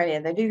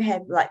Australia. They do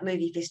have like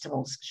movie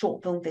festivals,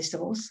 short film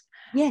festivals,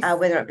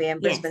 whether it be in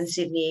Brisbane,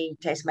 Sydney,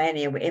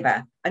 Tasmania,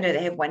 wherever. I know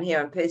they have one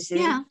here in Perth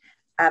City.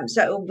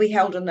 So it will be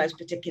held in those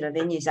particular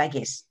venues, I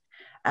guess.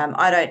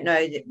 I don't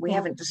know, that we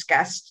haven't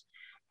discussed.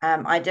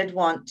 I did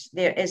want,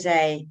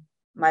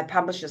 my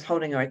publisher's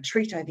holding a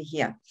retreat over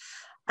here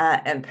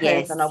in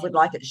Perth, and I would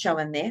like it to show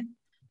in there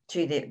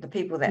to the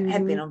people that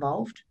have been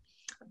involved.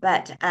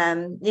 But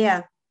so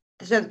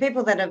the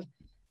people that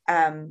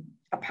have,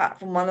 apart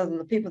from one of them,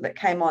 the people that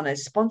came on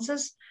as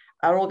sponsors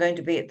are all going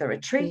to be at the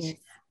retreat.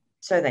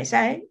 So they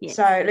say. Yes.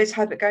 So let's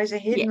hope it goes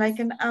ahead and they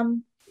can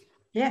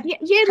Yeah,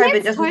 COVID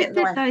let's doesn't hope get in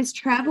the way. that those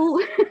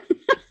travel.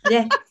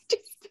 Yeah.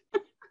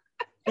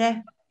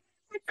 Yeah.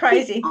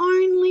 Crazy. The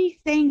only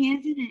thing,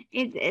 isn't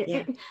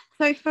it?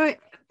 So for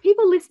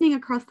people listening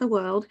across the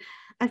world,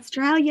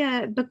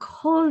 Australia,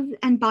 because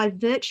and by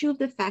virtue of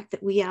the fact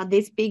that we are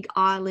this big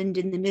island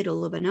in the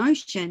middle of an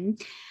ocean,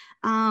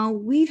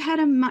 we've had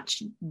a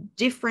much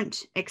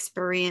different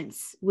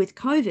experience with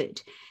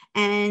COVID.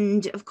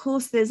 And of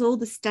course, there's all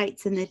the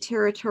states and the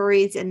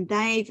territories, and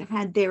they've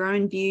had their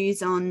own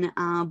views on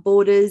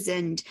borders.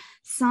 And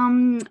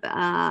some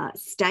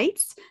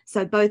states,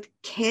 so both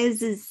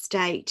Kes's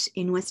state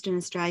in Western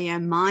Australia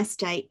and my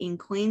state in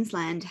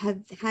Queensland,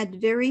 have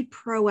had very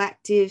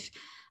proactive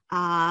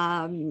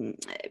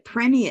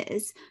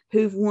premiers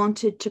who've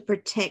wanted to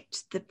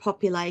protect the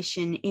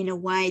population in a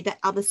way that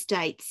other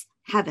states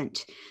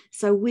haven't.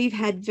 So we've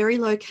had very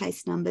low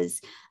case numbers,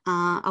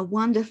 a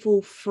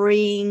wonderful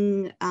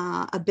freeing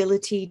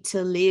ability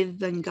to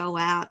live and go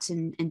out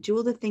and do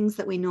all the things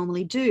that we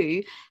normally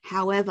do.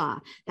 However,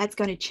 that's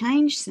going to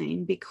change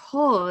soon,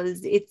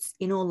 because it's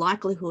in all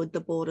likelihood the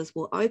borders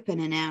will open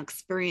and our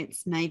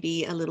experience may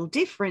be a little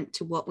different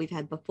to what we've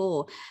had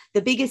before.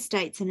 The biggest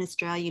states in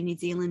Australia,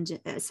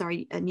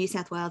 New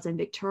South Wales and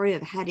Victoria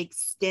have had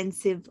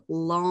extensive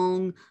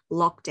long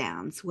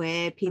lockdowns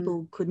where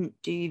people couldn't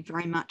do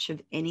very much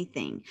of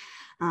anything,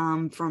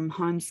 from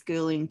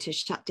homeschooling to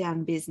shut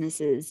down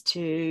businesses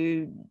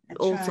to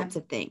all sorts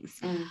of things.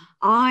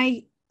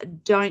 I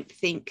don't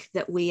think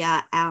that we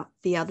are out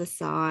the other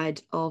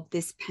side of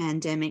this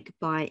pandemic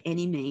by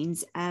any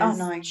means,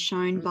 as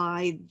shown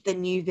by the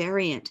new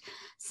variant.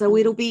 So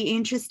it'll be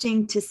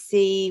interesting to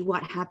see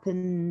what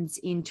happens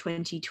in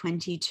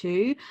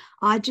 2022.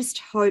 I just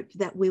hope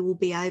that we will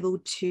be able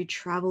to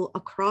travel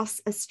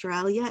across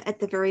Australia at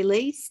the very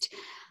least.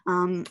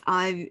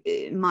 My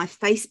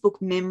Facebook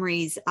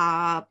memories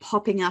are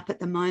popping up at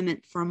the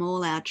moment from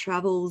all our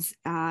travels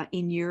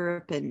in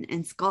Europe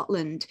and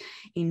Scotland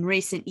in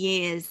recent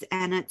years,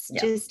 and it's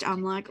just,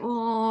 I'm like,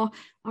 oh,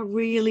 I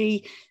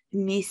really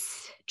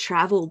miss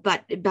travel,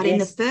 but in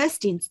the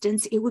first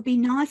instance it would be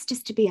nice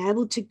just to be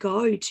able to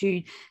go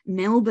to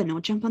Melbourne or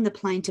jump on the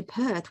plane to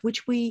Perth,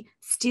 which we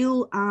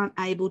still aren't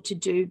able to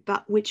do,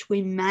 but which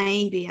we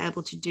may be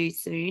able to do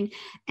soon.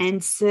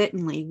 And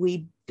certainly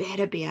we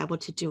better be able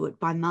to do it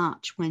by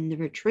March when the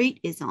retreat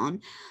is on,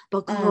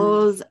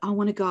 because I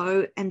want to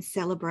go and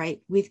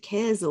celebrate with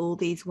Kez all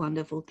these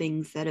wonderful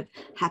things that have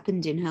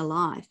happened in her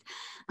life.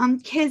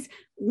 Kez,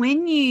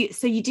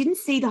 you didn't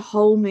see the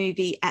whole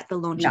movie at the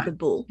launch of the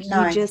book.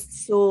 No. You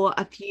just saw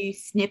a few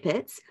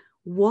snippets.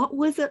 What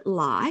was it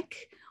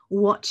like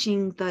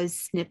watching those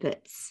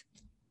snippets?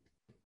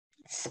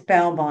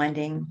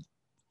 Spellbinding.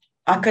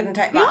 I couldn't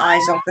take my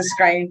eyes off the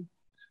screen.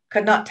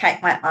 Could not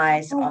take my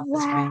eyes off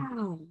the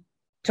screen.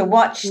 To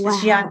watch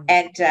this young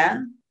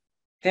actor,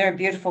 very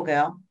beautiful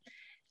girl,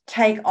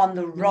 take on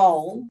the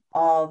role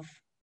of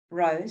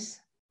Rose.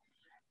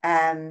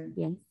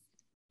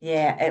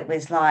 Yeah, it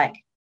was like,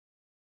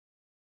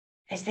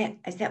 is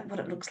that what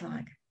it looks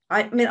like?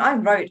 I mean, I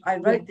wrote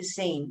the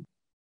scene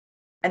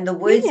and the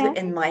words were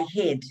in my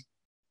head,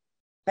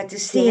 but to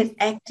see it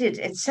acted,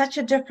 it's such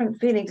a different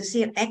feeling to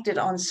see it acted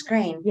on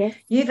screen.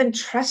 You've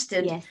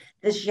entrusted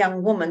this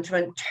young woman to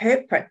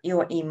interpret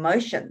your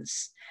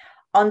emotions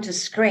onto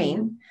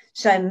screen,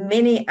 so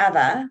many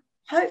other,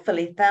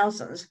 hopefully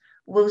thousands,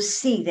 will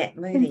see that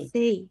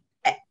movie.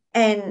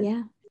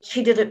 And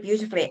she did it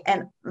beautifully.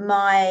 And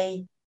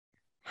my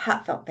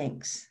heartfelt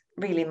thanks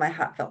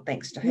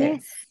to her.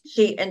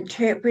 She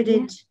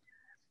interpreted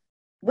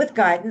with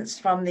guidance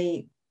from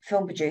the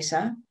film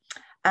producer.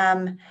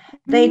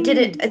 They did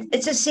it.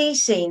 It's a sea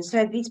scene,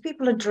 so these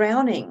people are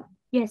drowning.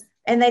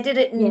 And they did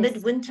it in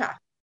midwinter,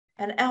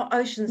 and our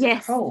oceans are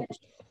cold.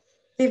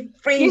 They're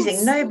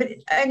freezing.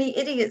 Nobody, only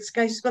idiots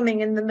go swimming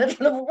in the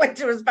middle of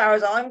winter, as far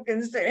as I'm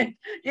concerned.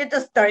 You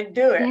just don't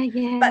do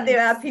it. But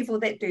there are people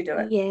that do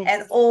it,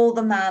 and all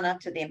the mana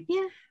to them.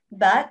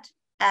 But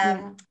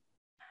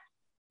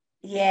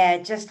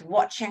just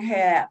watching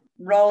her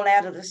roll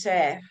out of the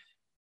surf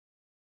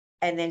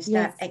and then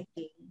start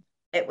acting,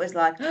 it was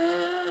like,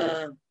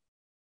 and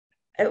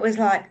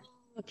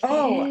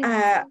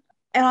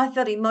I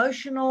felt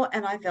emotional,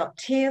 and I felt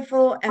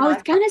tearful, and I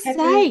was going to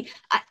say,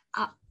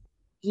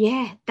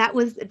 that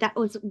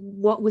was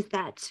what was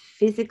that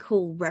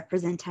physical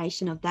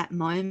representation of that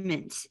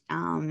moment,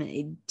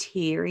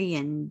 teary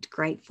and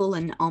grateful,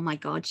 and oh my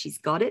God, she's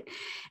got it.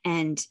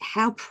 And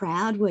how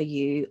proud were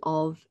you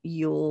of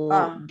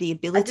the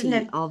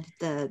ability of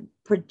the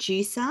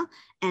producer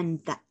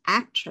and the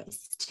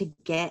actress to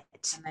get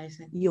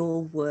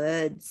your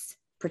words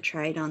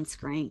portrayed on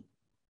screen?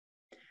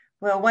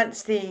 Well,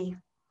 once the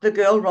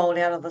girl rolled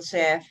out of the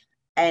surf,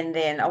 and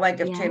then I won't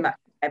give too much,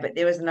 but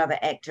there was another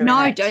actor.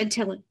 No, don't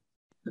tell it.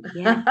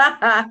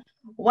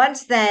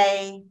 Once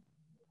they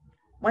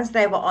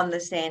were on the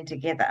sand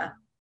together,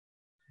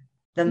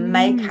 the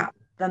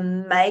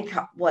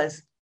makeup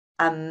was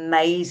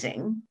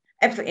amazing,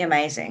 absolutely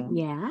amazing.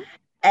 Yeah.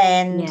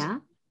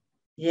 And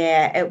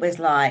it was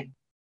like,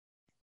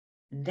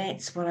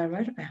 that's what I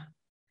wrote about.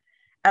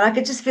 And I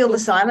could just feel the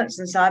silence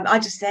inside. I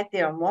just sat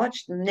there and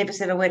watched and never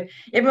said a word.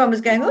 Everyone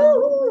was going, ooh,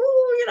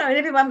 you know, and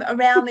everyone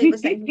around me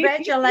was saying,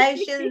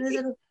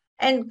 congratulations,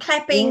 and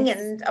clapping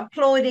and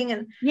applauding.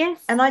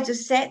 And I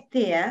just sat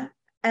there,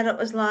 and it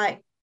was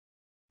like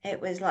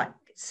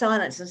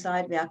silence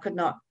inside me. I could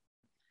not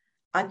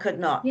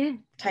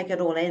take it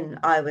all in.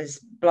 I was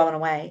blown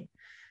away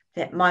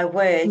that my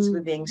words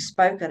were being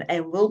spoken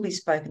and will be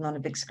spoken on a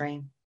big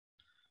screen.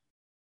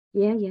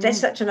 That's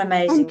such an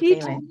amazing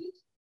feeling.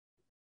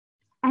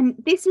 And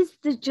this is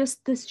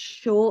just the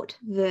short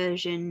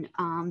version,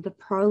 the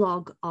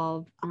prologue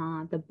of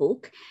the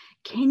book.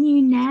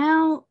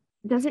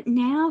 Does it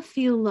now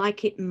feel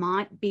like it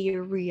might be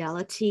a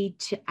reality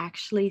to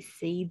actually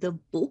see the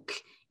book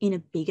in a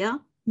bigger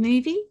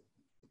movie?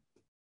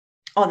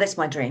 Oh, that's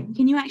my dream.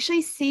 Can you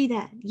actually see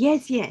that?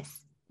 Yes.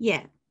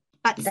 Yeah.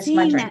 But that's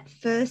seeing that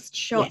first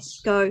shot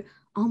go,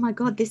 oh my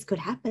God, this could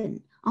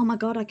happen. Oh my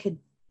God,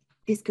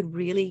 this could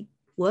really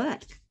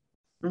work.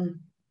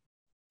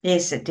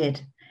 Yes, it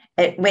did.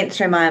 It went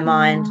through my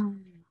mind.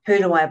 Who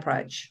do I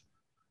approach?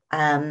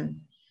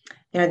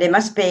 You know, there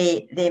must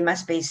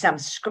be some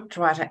script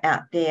writer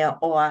out there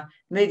or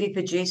movie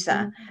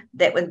producer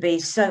that would be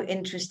so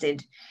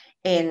interested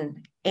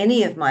in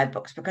any of my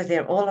books, because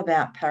they're all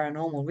about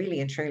paranormal,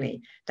 really and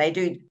truly. They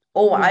do.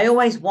 I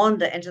always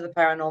wander into the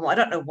paranormal. I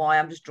don't know why.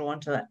 I'm just drawn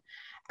to it.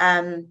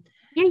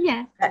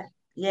 But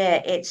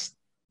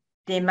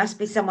there must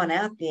be someone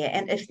out there,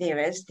 and if there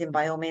is, then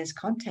by all means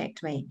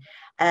contact me.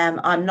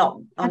 I'm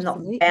not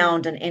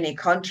bound in any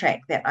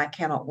contract that I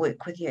cannot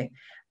work with you,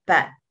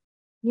 but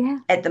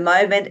at the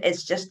moment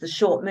it's just the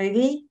short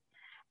movie,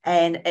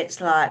 and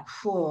it's like,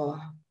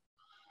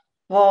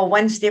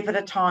 one step at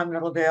a time,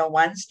 little girl,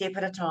 one step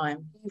at a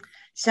time.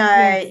 So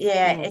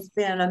it's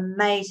been an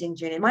amazing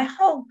journey. My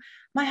whole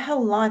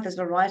life as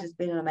a writer has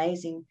been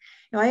amazing. You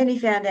know, I only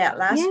found out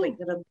last week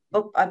that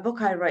a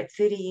book I wrote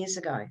 30 years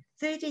ago.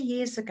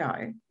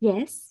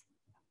 Yes.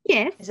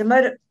 It's a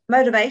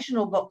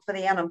motivational book for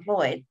the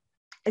unemployed.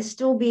 It's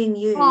still being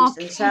used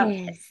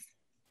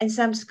in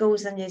some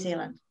schools in New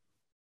Zealand.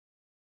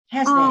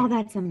 How's that?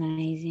 That's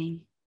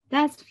amazing.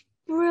 That's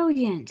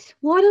brilliant.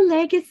 What a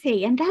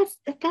legacy. And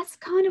that's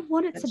kind of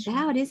what it's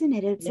about, isn't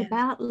it? It's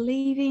about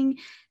leaving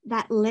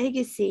that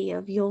legacy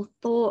of your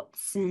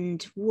thoughts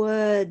and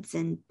words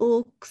and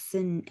books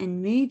and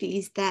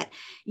movies that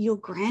your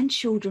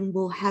grandchildren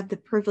will have the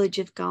privilege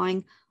of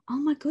going, oh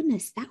my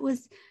goodness, that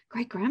was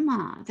great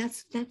grandma.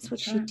 That's what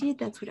she did.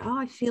 That's what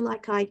I feel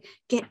like I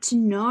get to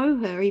know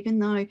her, even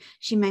though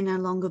she may no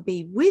longer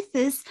be with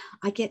us.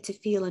 I get to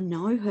feel and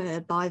know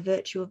her by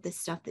virtue of the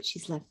stuff that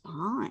she's left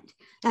behind.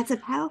 That's a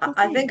powerful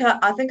thing.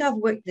 I think I've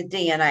worked the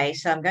DNA,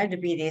 so I'm going to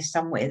be there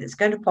somewhere. That's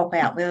going to pop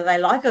out, whether they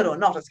like it or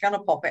not. It's going to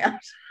pop out.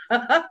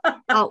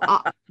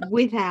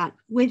 Without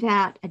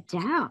a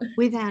doubt.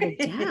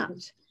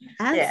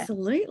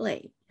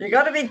 Absolutely. You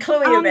got to be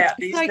cluey about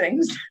these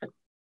things.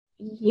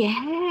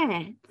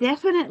 Yeah,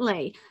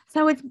 definitely.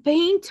 So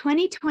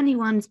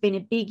 2021's been a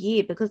big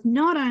year, because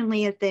not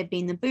only has there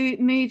been the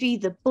movie,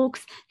 the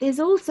books, there's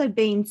also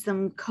been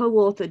some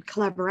co-authored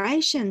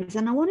collaborations.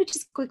 And I want to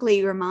just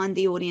quickly remind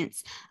the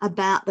audience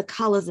about The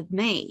Colours of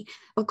Me,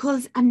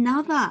 because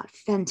another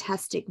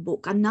fantastic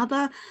book,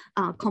 another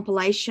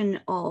compilation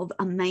of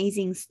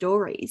amazing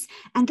stories.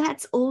 And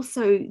that's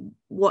also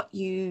what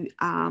you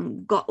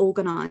got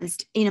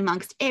organised in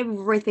amongst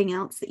everything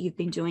else that you've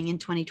been doing in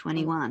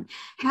 2021.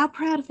 How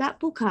proud of that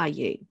book are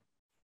you?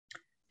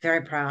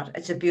 Very proud.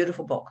 It's a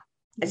beautiful book.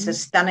 It's a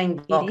stunning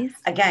book.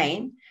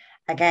 Again,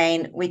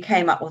 we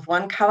came up with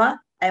one cover,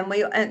 and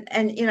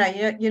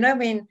you know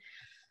when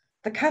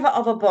the cover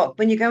of a book,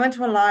 when you go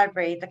into a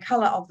library, the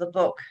color of the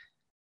book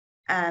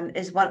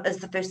is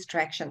the first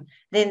attraction.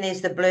 Then there's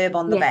the blurb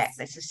on the back.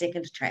 That's the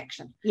second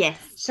attraction. Yes.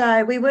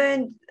 So we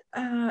weren't.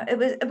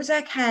 It was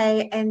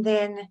okay, and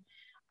then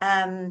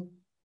the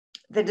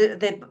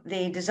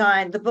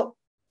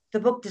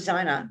book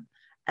designer.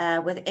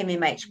 With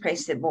MMH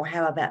Press said, well,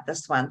 how about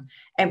this one?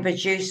 And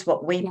produce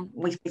what we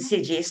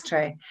said yes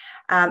to.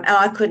 And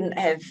I couldn't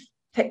have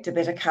picked a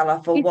better colour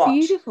for it's what.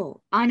 It's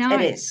beautiful. I know.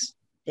 It is.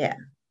 Yeah.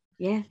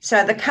 Yeah.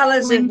 So The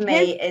Colours of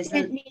Me is...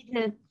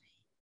 When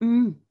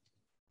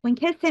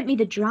Kev sent me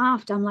the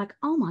draft, I'm like,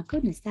 oh my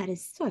goodness, that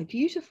is so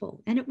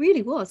beautiful. And it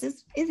really was,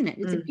 isn't it?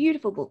 It's a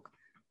beautiful book.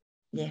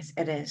 Yes,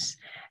 it is.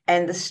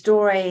 And the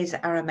stories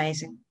are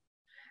amazing.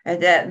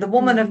 The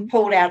woman have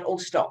pulled out all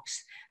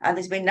stops.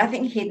 There's been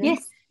nothing hidden.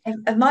 Yes.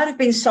 It might have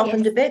been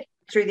softened a bit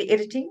through the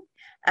editing,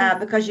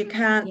 because you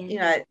can't,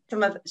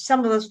 some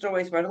of the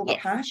stories were a little bit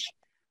harsh,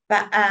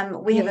 but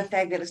we have a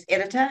fabulous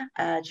editor,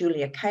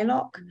 Julia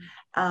Kaylock,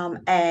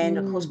 and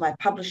of course my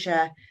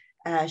publisher,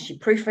 she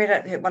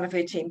proofread it, one of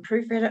her team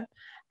proofread it,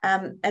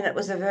 and it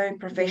was a very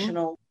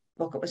professional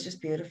book. It was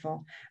just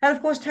beautiful. And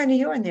of course, Tony,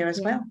 you're in there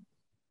as well.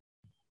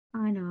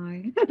 I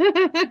know.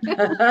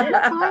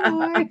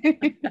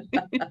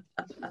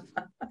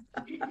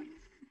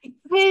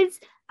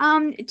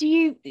 Do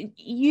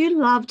you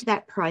loved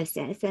that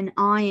process, and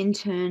I in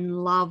turn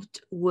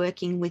loved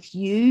working with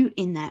you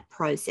in that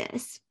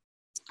process.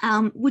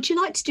 Would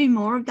you like to do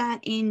more of that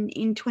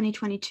in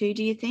 2022,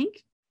 do you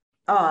think?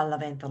 Oh, I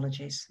love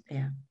anthologies.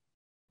 Yeah.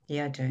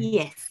 Yeah, I do.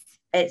 Yes.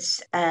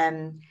 It's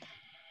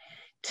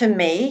to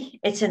me,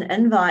 it's an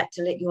invite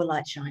to let your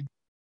light shine.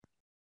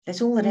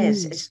 That's all it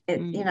is.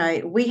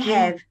 We Yeah.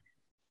 have,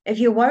 if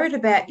you're worried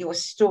about your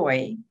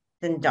story,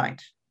 then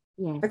don't.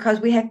 Yes.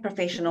 Because we have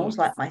professionals Yes.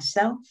 like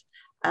myself,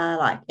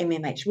 like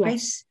MMH Yes.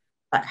 Press,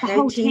 like The her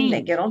whole team that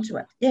team. get onto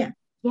it. Yeah.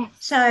 Yes.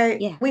 So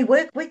Yeah. we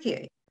work with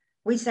you.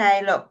 We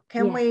say, look,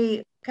 Yeah.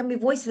 can we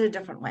voice it a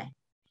different way?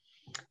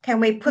 Can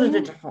we put it a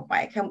different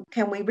way?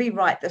 Can we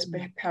rewrite this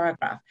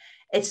paragraph?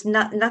 It's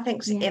not,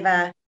 nothing's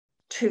ever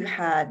too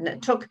hard.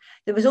 And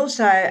there was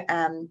also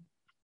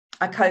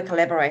a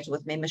co-collaborator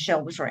with me,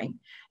 Michelle Wittering.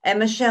 And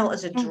Michelle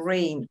is a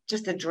dream,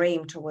 just a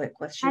dream to work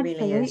with. She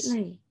really is.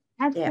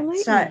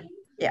 Absolutely.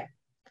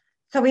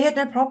 So we had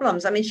no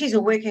problems. I mean, she's a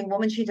working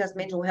woman. She does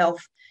mental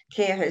health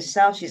care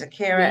herself. She's a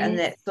carer in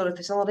that sort of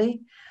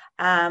facility.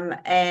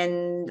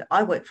 And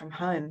I work from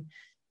home.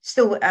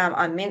 Still,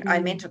 I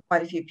mentor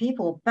quite a few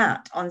people,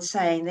 but on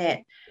saying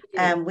that,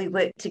 we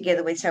work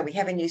together. We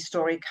have a new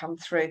story come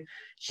through.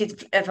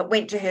 If it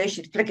went to her,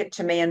 she'd flick it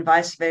to me and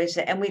vice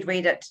versa. And we'd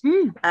read it.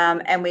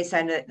 And we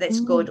say, no,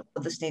 that's good,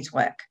 or this needs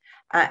work.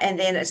 And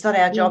then it's not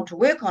our job to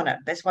work on it.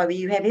 That's why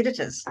you have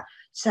editors.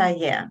 So,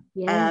 and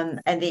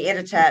the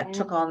editor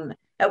took on,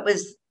 it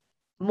was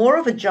more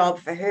of a job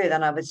for her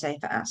than I would say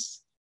for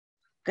us,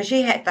 because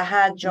she had the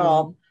hard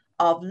job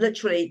of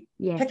literally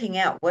picking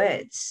out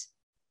words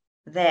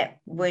that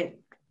weren't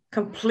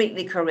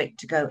completely correct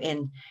to go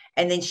in.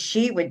 And then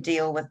she would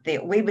deal with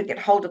we would get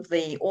hold of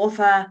the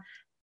author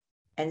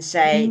and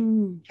say,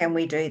 can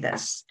we do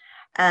this?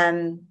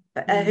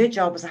 But her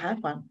job was a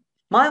hard one.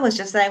 Mine was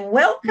just saying,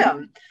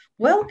 welcome,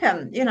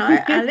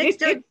 let's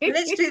do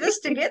this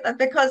together,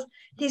 because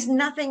there's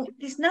nothing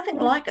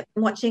like it,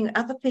 watching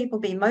other people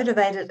be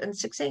motivated and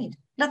succeed.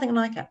 Nothing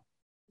like it.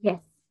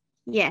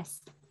 Yes.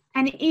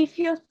 And if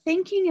you're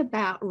thinking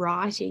about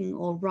writing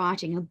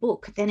a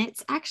book, then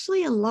it's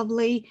actually a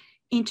lovely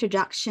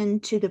introduction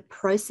to the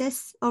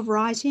process of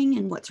writing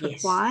and what's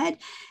required,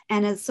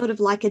 and it's sort of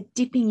like a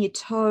dipping your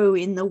toe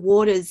in the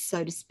waters,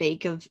 so to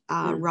speak, of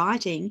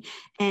writing,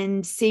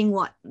 and seeing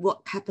what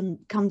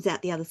comes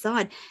out the other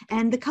side.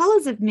 And The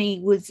Colours of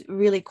Me was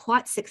really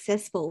quite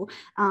successful.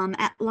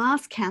 At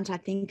last count, I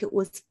think it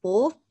was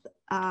fourth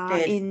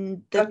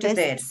in the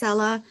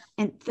bestseller,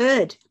 and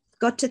third.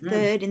 Got to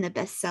third in the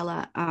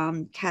bestseller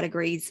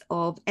categories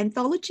of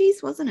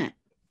anthologies, wasn't it?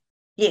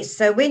 Yes.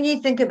 So when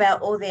you think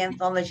about all the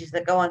anthologies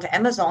that go onto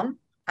Amazon,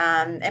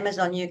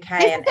 Amazon UK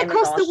and Amazon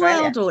across the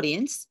Australia, world,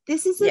 audience.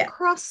 This is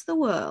across the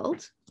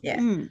world.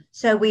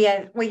 So we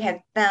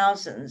have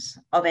thousands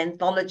of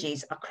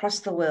anthologies across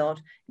the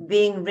world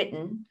being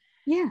written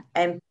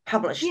and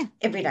published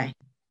every day.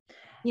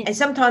 And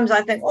sometimes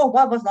I think,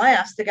 why wasn't I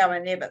asked to go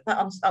in there? But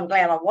I'm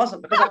glad I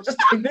wasn't, because I'm just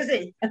too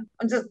busy.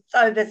 I'm just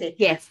so busy.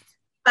 Yes.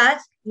 But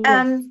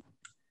when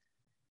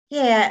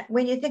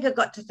you think it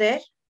got to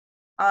third,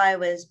 I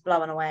was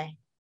blown away.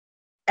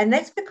 And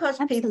that's because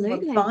people were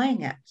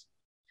buying it.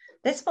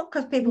 That's not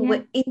because people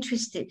were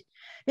interested.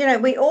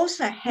 We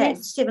also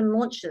had 7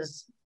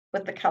 launches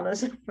with The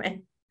Colours of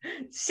Me.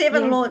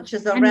 7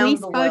 launches around the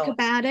world. And we spoke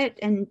about it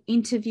and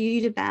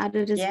interviewed about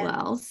it as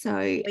well. So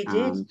we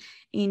did.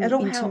 In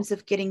terms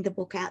of getting the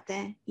book out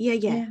there.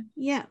 Yeah,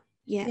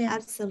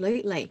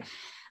 absolutely.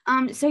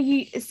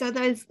 So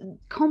those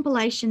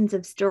compilations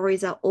of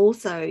stories are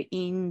also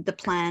in the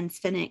plans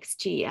for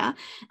next year.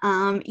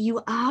 We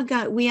are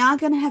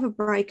going to have a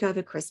break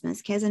over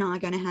Christmas. Kez and I are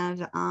going to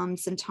have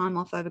some time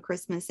off over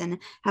Christmas and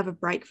have a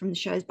break from the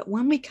shows. But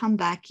when we come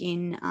back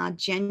in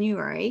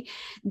January,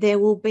 there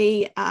will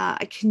be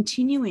a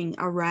continuing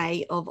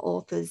array of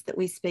authors that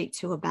we speak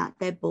to about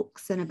their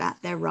books and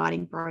about their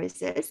writing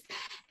process.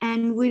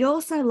 And we'd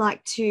also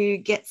like to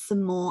get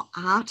some more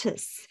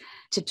artists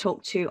to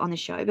talk to on the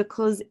show,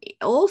 because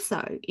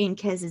also in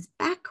Kez's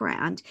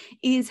background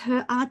is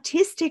her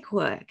artistic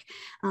work.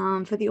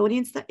 For the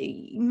audience that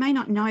you may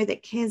not know,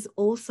 that Kez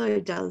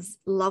also does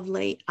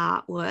lovely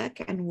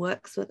artwork and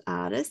works with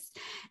artists.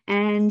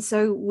 And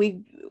so we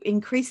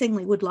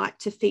increasingly would like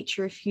to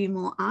feature a few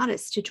more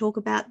artists to talk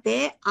about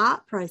their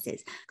art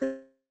process.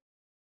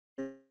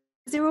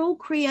 They're all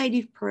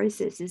creative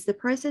processes. The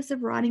process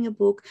of writing a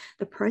book,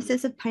 the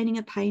process of painting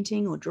a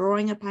painting or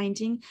drawing a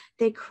painting,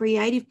 they're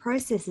creative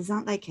processes,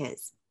 aren't they,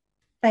 Kez?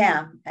 They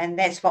are, and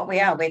that's what we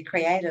are. We're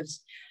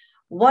creatives.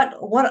 What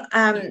sort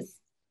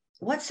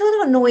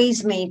of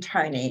annoys me,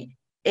 Tony,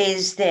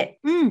 is that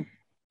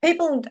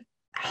people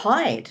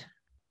hide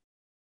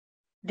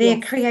their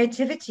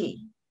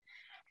creativity,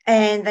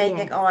 and they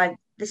think,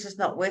 this is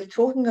not worth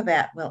talking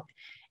about. Well,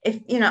 if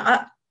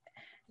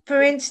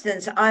for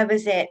instance, I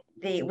was at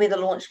where the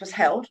launch was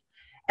held,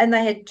 and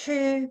they had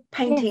 2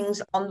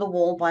 paintings on the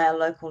wall by a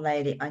local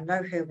lady. I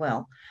know her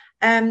well.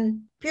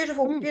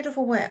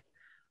 Beautiful work.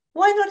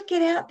 Why not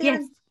get out there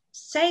and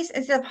say,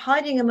 instead of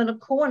hiding them in a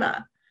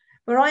corner,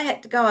 where I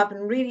had to go up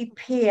and really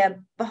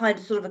peer behind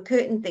sort of a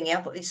curtain thing.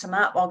 I thought there's some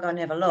art, I'll go and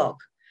have a look.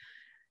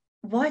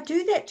 Why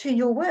do that to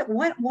your work?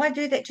 Why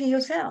do that to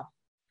yourself?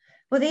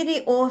 With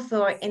any author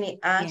or any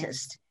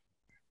artist,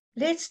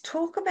 let's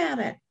talk about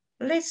it.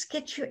 Let's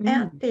get you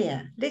out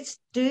there. Let's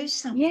do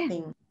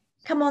something.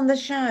 Come on the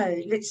show.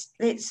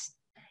 Let's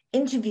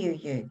interview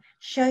you,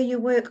 show your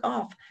work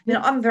off. You know,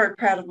 I'm very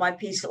proud of my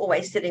piece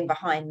always sitting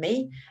behind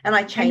me, and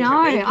I change it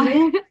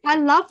regularly. I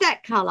love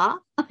that color.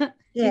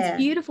 Yeah. It's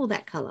beautiful,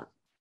 that color.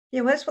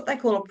 Yeah, well, that's what they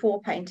call a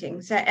pour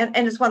painting. So,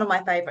 and it's one of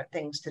my favorite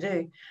things to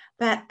do.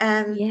 But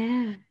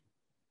yeah,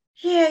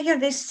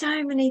 there's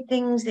so many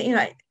things that, you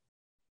know.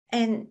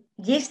 And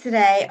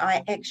yesterday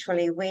I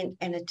actually went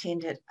and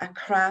attended a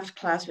craft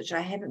class, which I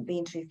haven't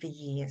been to for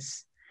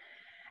years.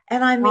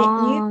 And I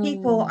met new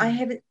people. I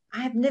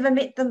have never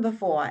met them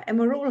before, and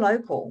we're all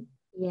local.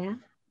 Yeah.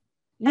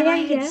 And I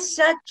had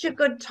such a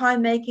good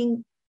time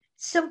making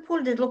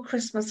simple little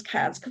Christmas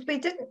cards, because we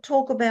didn't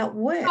talk about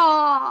work.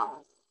 Oh,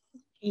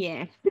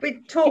 yeah.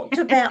 We talked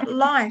about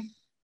life.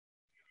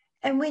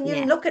 And when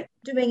you look at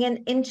doing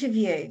an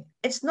interview,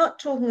 it's not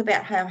talking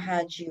about how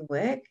hard you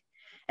work.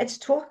 It's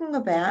talking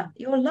about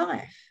your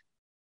life.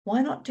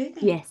 Why not do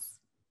that? Yes.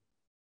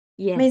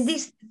 I mean,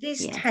 these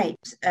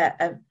tapes,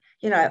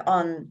 you know,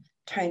 on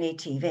Tony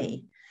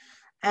TV,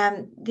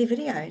 their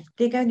videos,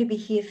 they're going to be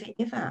here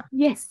forever.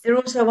 Yes. They're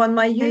also on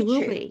my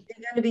YouTube.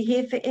 They're going to be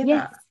here forever.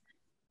 Yes.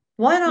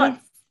 Why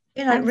not,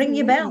 you know, ring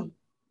your bell?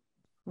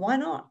 Why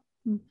not?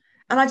 And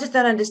I just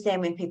don't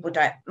understand when people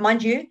don't.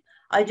 Mind you,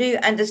 I do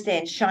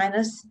understand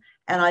shyness,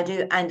 and I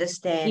do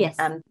understand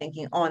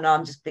thinking, oh, no,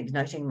 I'm just big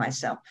noting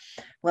myself.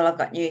 Well, I've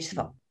got news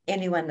for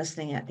anyone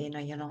listening out there. No,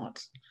 you're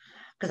not.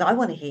 Because I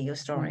want to hear your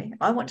story.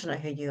 I want to know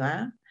who you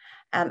are.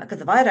 Because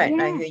if I don't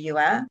know who you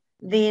are,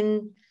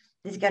 then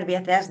there's going to be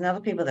 1,000 other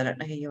people that don't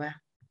know who you are.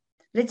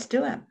 Let's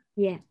do it.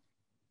 Yeah.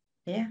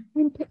 Yeah.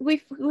 And we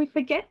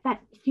forget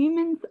that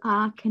humans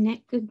are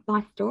connected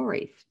by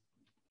stories.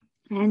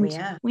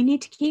 And we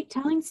need to keep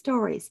telling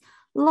stories.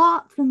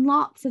 Lots and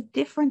lots of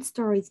different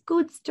stories,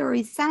 good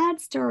stories, sad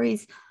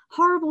stories,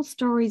 horrible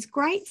stories,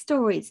 great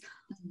stories.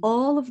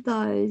 All of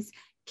those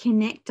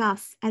connect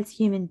us as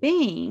human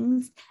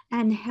beings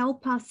and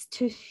help us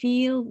to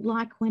feel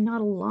like we're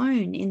not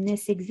alone in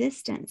this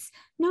existence.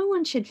 No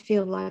one should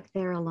feel like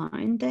they're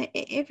alone.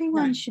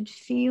 Everyone should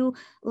feel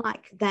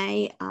like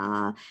they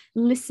are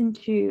listened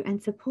to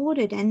and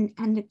supported.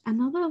 And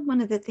another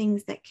one of the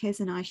things that Kez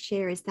and I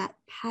share is that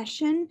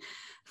passion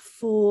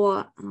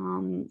for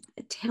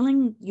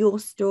telling your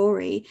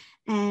story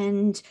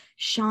and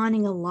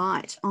shining a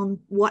light on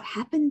what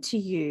happened to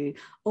you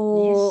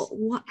or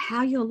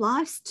how your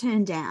life's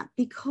turned out,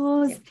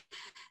 because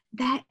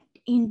that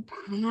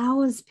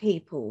empowers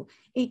people.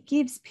 It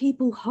gives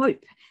people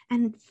hope.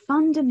 And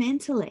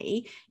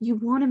fundamentally, you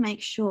want to make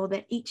sure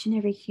that each and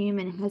every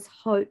human has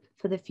hope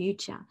for the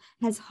future,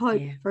 has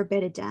hope for a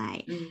better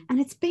day. And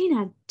it's been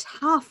a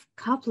tough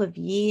couple of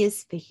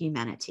years for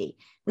humanity.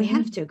 We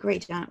have to agree,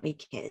 don't we,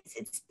 Kez?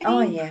 It's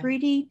been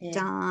pretty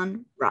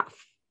darn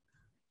rough.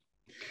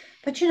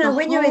 But, you know,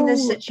 when you're in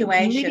this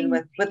situation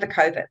with the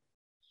COVID,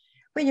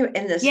 when you're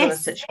in this sort of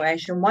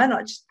situation, why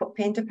not just put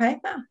pen to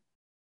paper?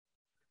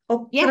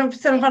 Or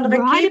sit in front of a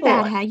keyboard. Write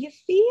about how you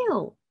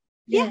feel.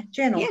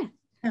 Journal.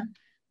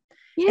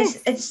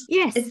 Yes.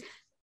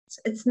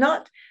 It's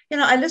not, you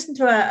know, I listened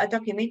to a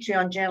documentary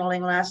on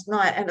journaling last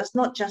night, and it's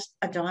not just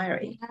a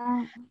diary.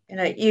 You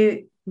know,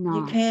 you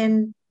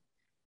can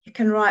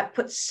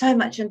put so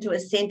much into a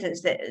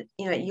sentence that,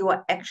 you know,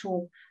 your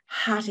actual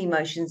heart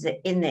emotions are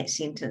in that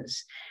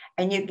sentence.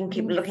 And you can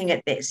keep looking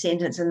at that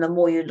sentence, and the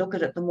more you look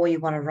at it, the more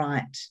you want to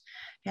write.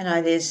 You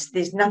know,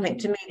 there's nothing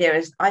to me.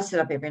 I sit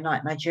up every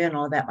night and I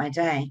journal about my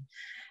day.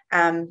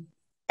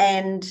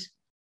 And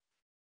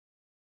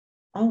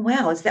oh,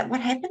 wow, is that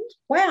what happened?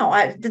 Wow,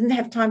 I didn't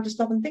have time to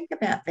stop and think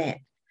about that.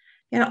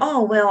 You know,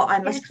 oh, well, I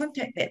must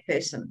contact that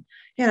person.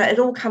 You know, it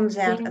all comes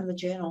out in the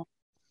journal.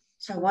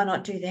 So why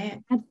not do that?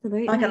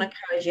 Absolutely. I can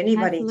encourage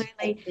anybody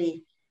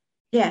to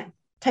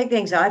take the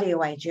anxiety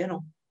away,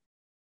 journal.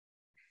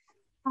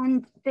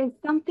 And there's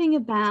something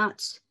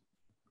about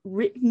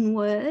written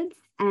words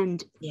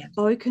and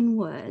spoken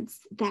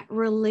words that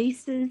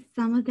releases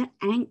some of the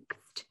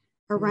angst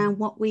around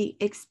what we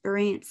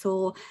experience,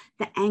 or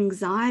the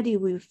anxiety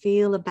we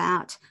feel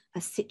about a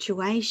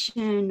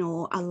situation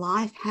or a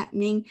life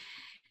happening.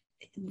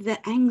 The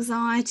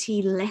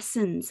anxiety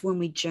lessens when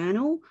we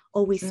journal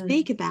or we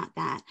speak about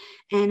that.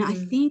 And I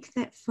think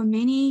that for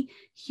many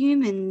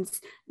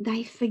humans,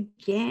 they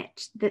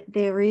forget that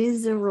there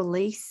is a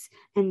release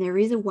and there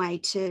is a way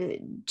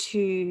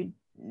to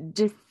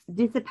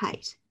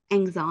dissipate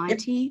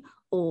anxiety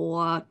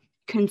or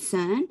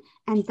concern,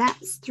 and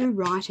that's through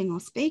writing or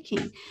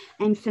speaking.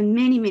 And for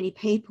many, many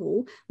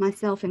people,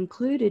 myself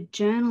included,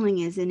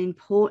 journaling is an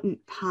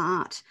important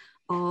part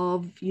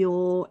of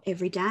your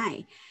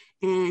everyday.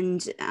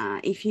 And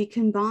if you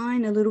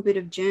combine a little bit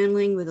of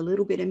journaling with a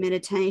little bit of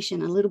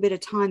meditation, a little bit of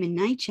time in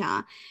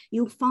nature,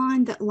 you'll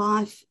find that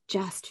life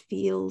just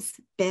feels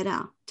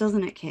better,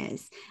 doesn't it,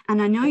 Kez?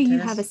 And I know you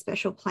have a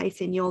special place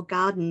in your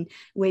garden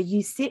where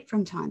you sit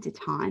from time to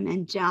time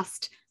and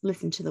just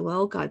listen to the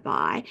world go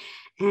by.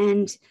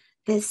 And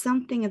there's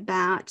something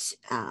about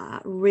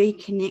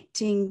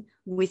reconnecting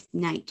with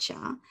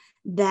nature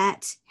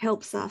that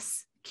helps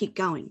us keep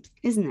going,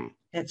 isn't it?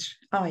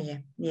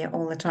 Yeah,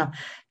 all the time.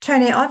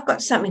 Tony, I've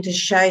got something to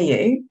show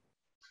you.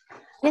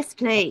 Yes,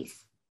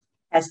 please.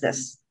 As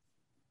this.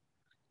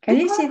 Can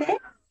you see that?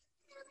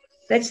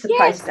 That's the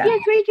poster.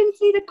 Yes, we can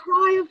see the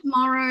Cry of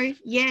Morrow.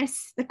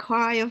 Yes, the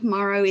Cry of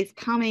Morrow is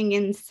coming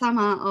in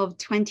summer of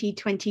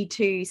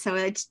 2022. So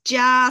it's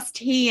just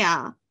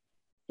here.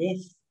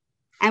 Yes.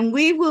 And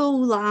we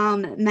will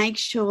make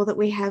sure that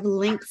we have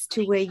links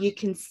to where you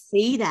can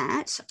see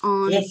that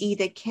on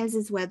either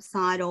Kez's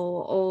website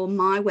or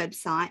my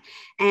website.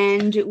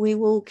 And we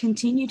will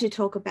continue to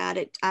talk about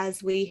it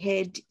as we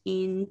head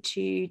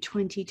into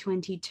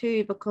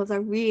 2022, because I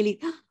really,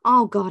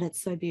 oh God,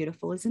 it's so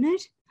beautiful, isn't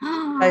it?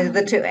 Those are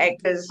the two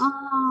actors.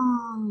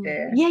 Oh,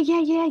 yeah.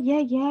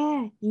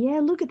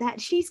 Look at that.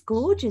 She's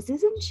gorgeous,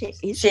 isn't she?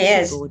 She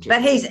is gorgeous.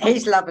 But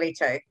he's lovely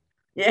too.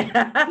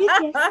 Yeah.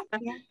 Yes.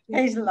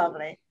 He's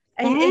lovely.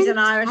 He's an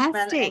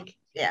Irishman.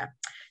 Yeah.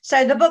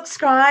 So the book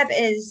Scribe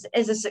is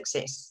a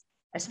success.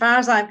 As far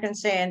as I'm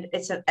concerned,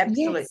 it's an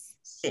absolute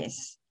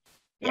success.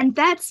 Yeah. And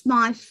that's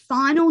my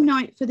final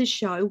note for the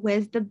show.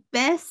 Where's the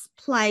best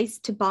place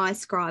to buy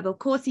Scribe? Of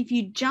course, if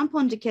you jump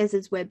onto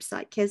Kez's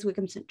website,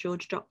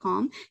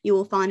 kezwickhamstgeorge.com, you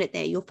will find it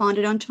there. You'll find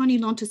it on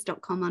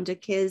tonylontis.com under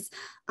Kez,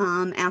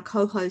 our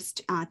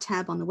co-host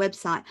tab on the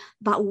website.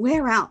 But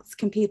where else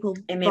can people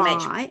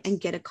buy and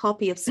get a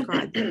copy of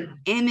Scribe?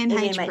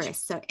 MMH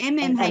Press. So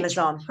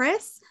MMH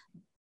Press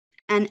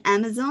and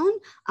Amazon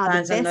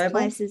are the best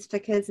places for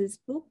Kez's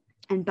book.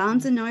 And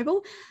Barnes &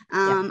 Noble.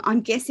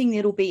 I'm guessing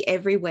it'll be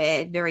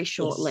everywhere very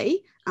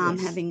shortly,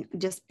 having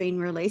just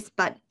been released.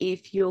 But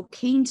if you're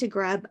keen to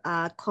grab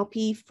a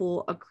copy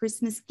for a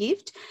Christmas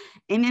gift,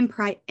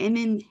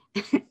 MMH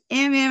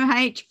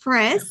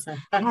Press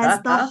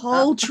has the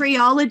whole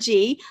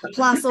trilogy,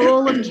 plus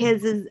all of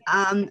Kez's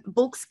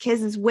books.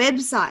 Kez's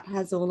website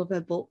has all of her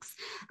books.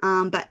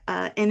 But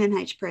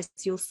MMH Press,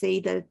 you'll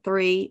see the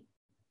 3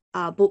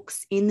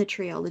 books in the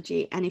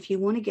trilogy. And if you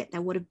want to get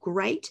that, what a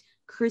great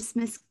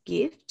Christmas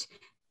gift,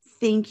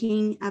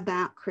 thinking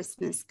about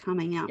Christmas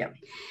coming up.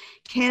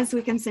 Kez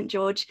Wickham St.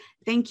 George,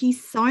 thank you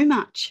so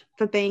much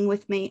for being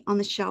with me on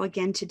the show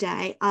again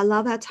today. I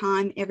love our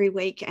time every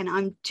week, and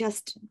I'm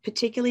just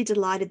particularly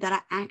delighted that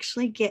I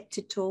actually get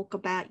to talk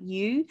about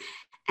you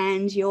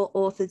and your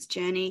author's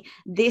journey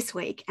this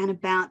week, and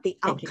about the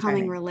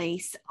upcoming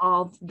release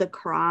of The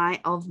Cry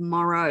of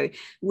Morrow,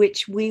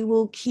 which we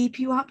will keep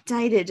you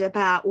updated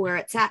about where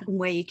it's at and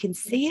where you can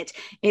see it.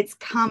 It's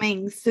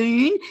coming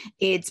soon.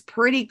 It's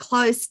pretty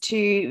close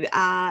to,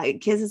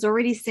 Kez has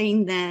already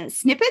seen the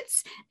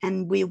snippets,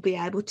 and we'll be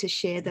able to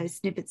share those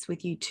snippets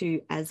with you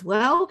too as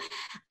well.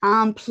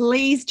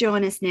 Please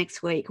join us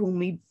next week when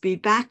we be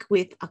back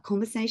with a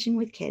conversation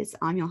with Kez.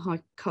 I'm your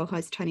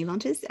co-host, Tony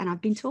Lontis, and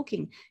I've been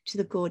talking to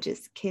the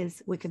gorgeous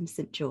Kez Wickham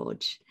St.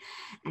 George.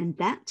 And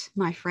that,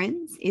 my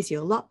friends, is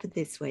your lot for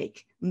this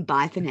week.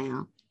 Bye for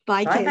now.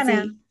 Bye,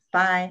 Kezzy.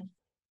 Bye.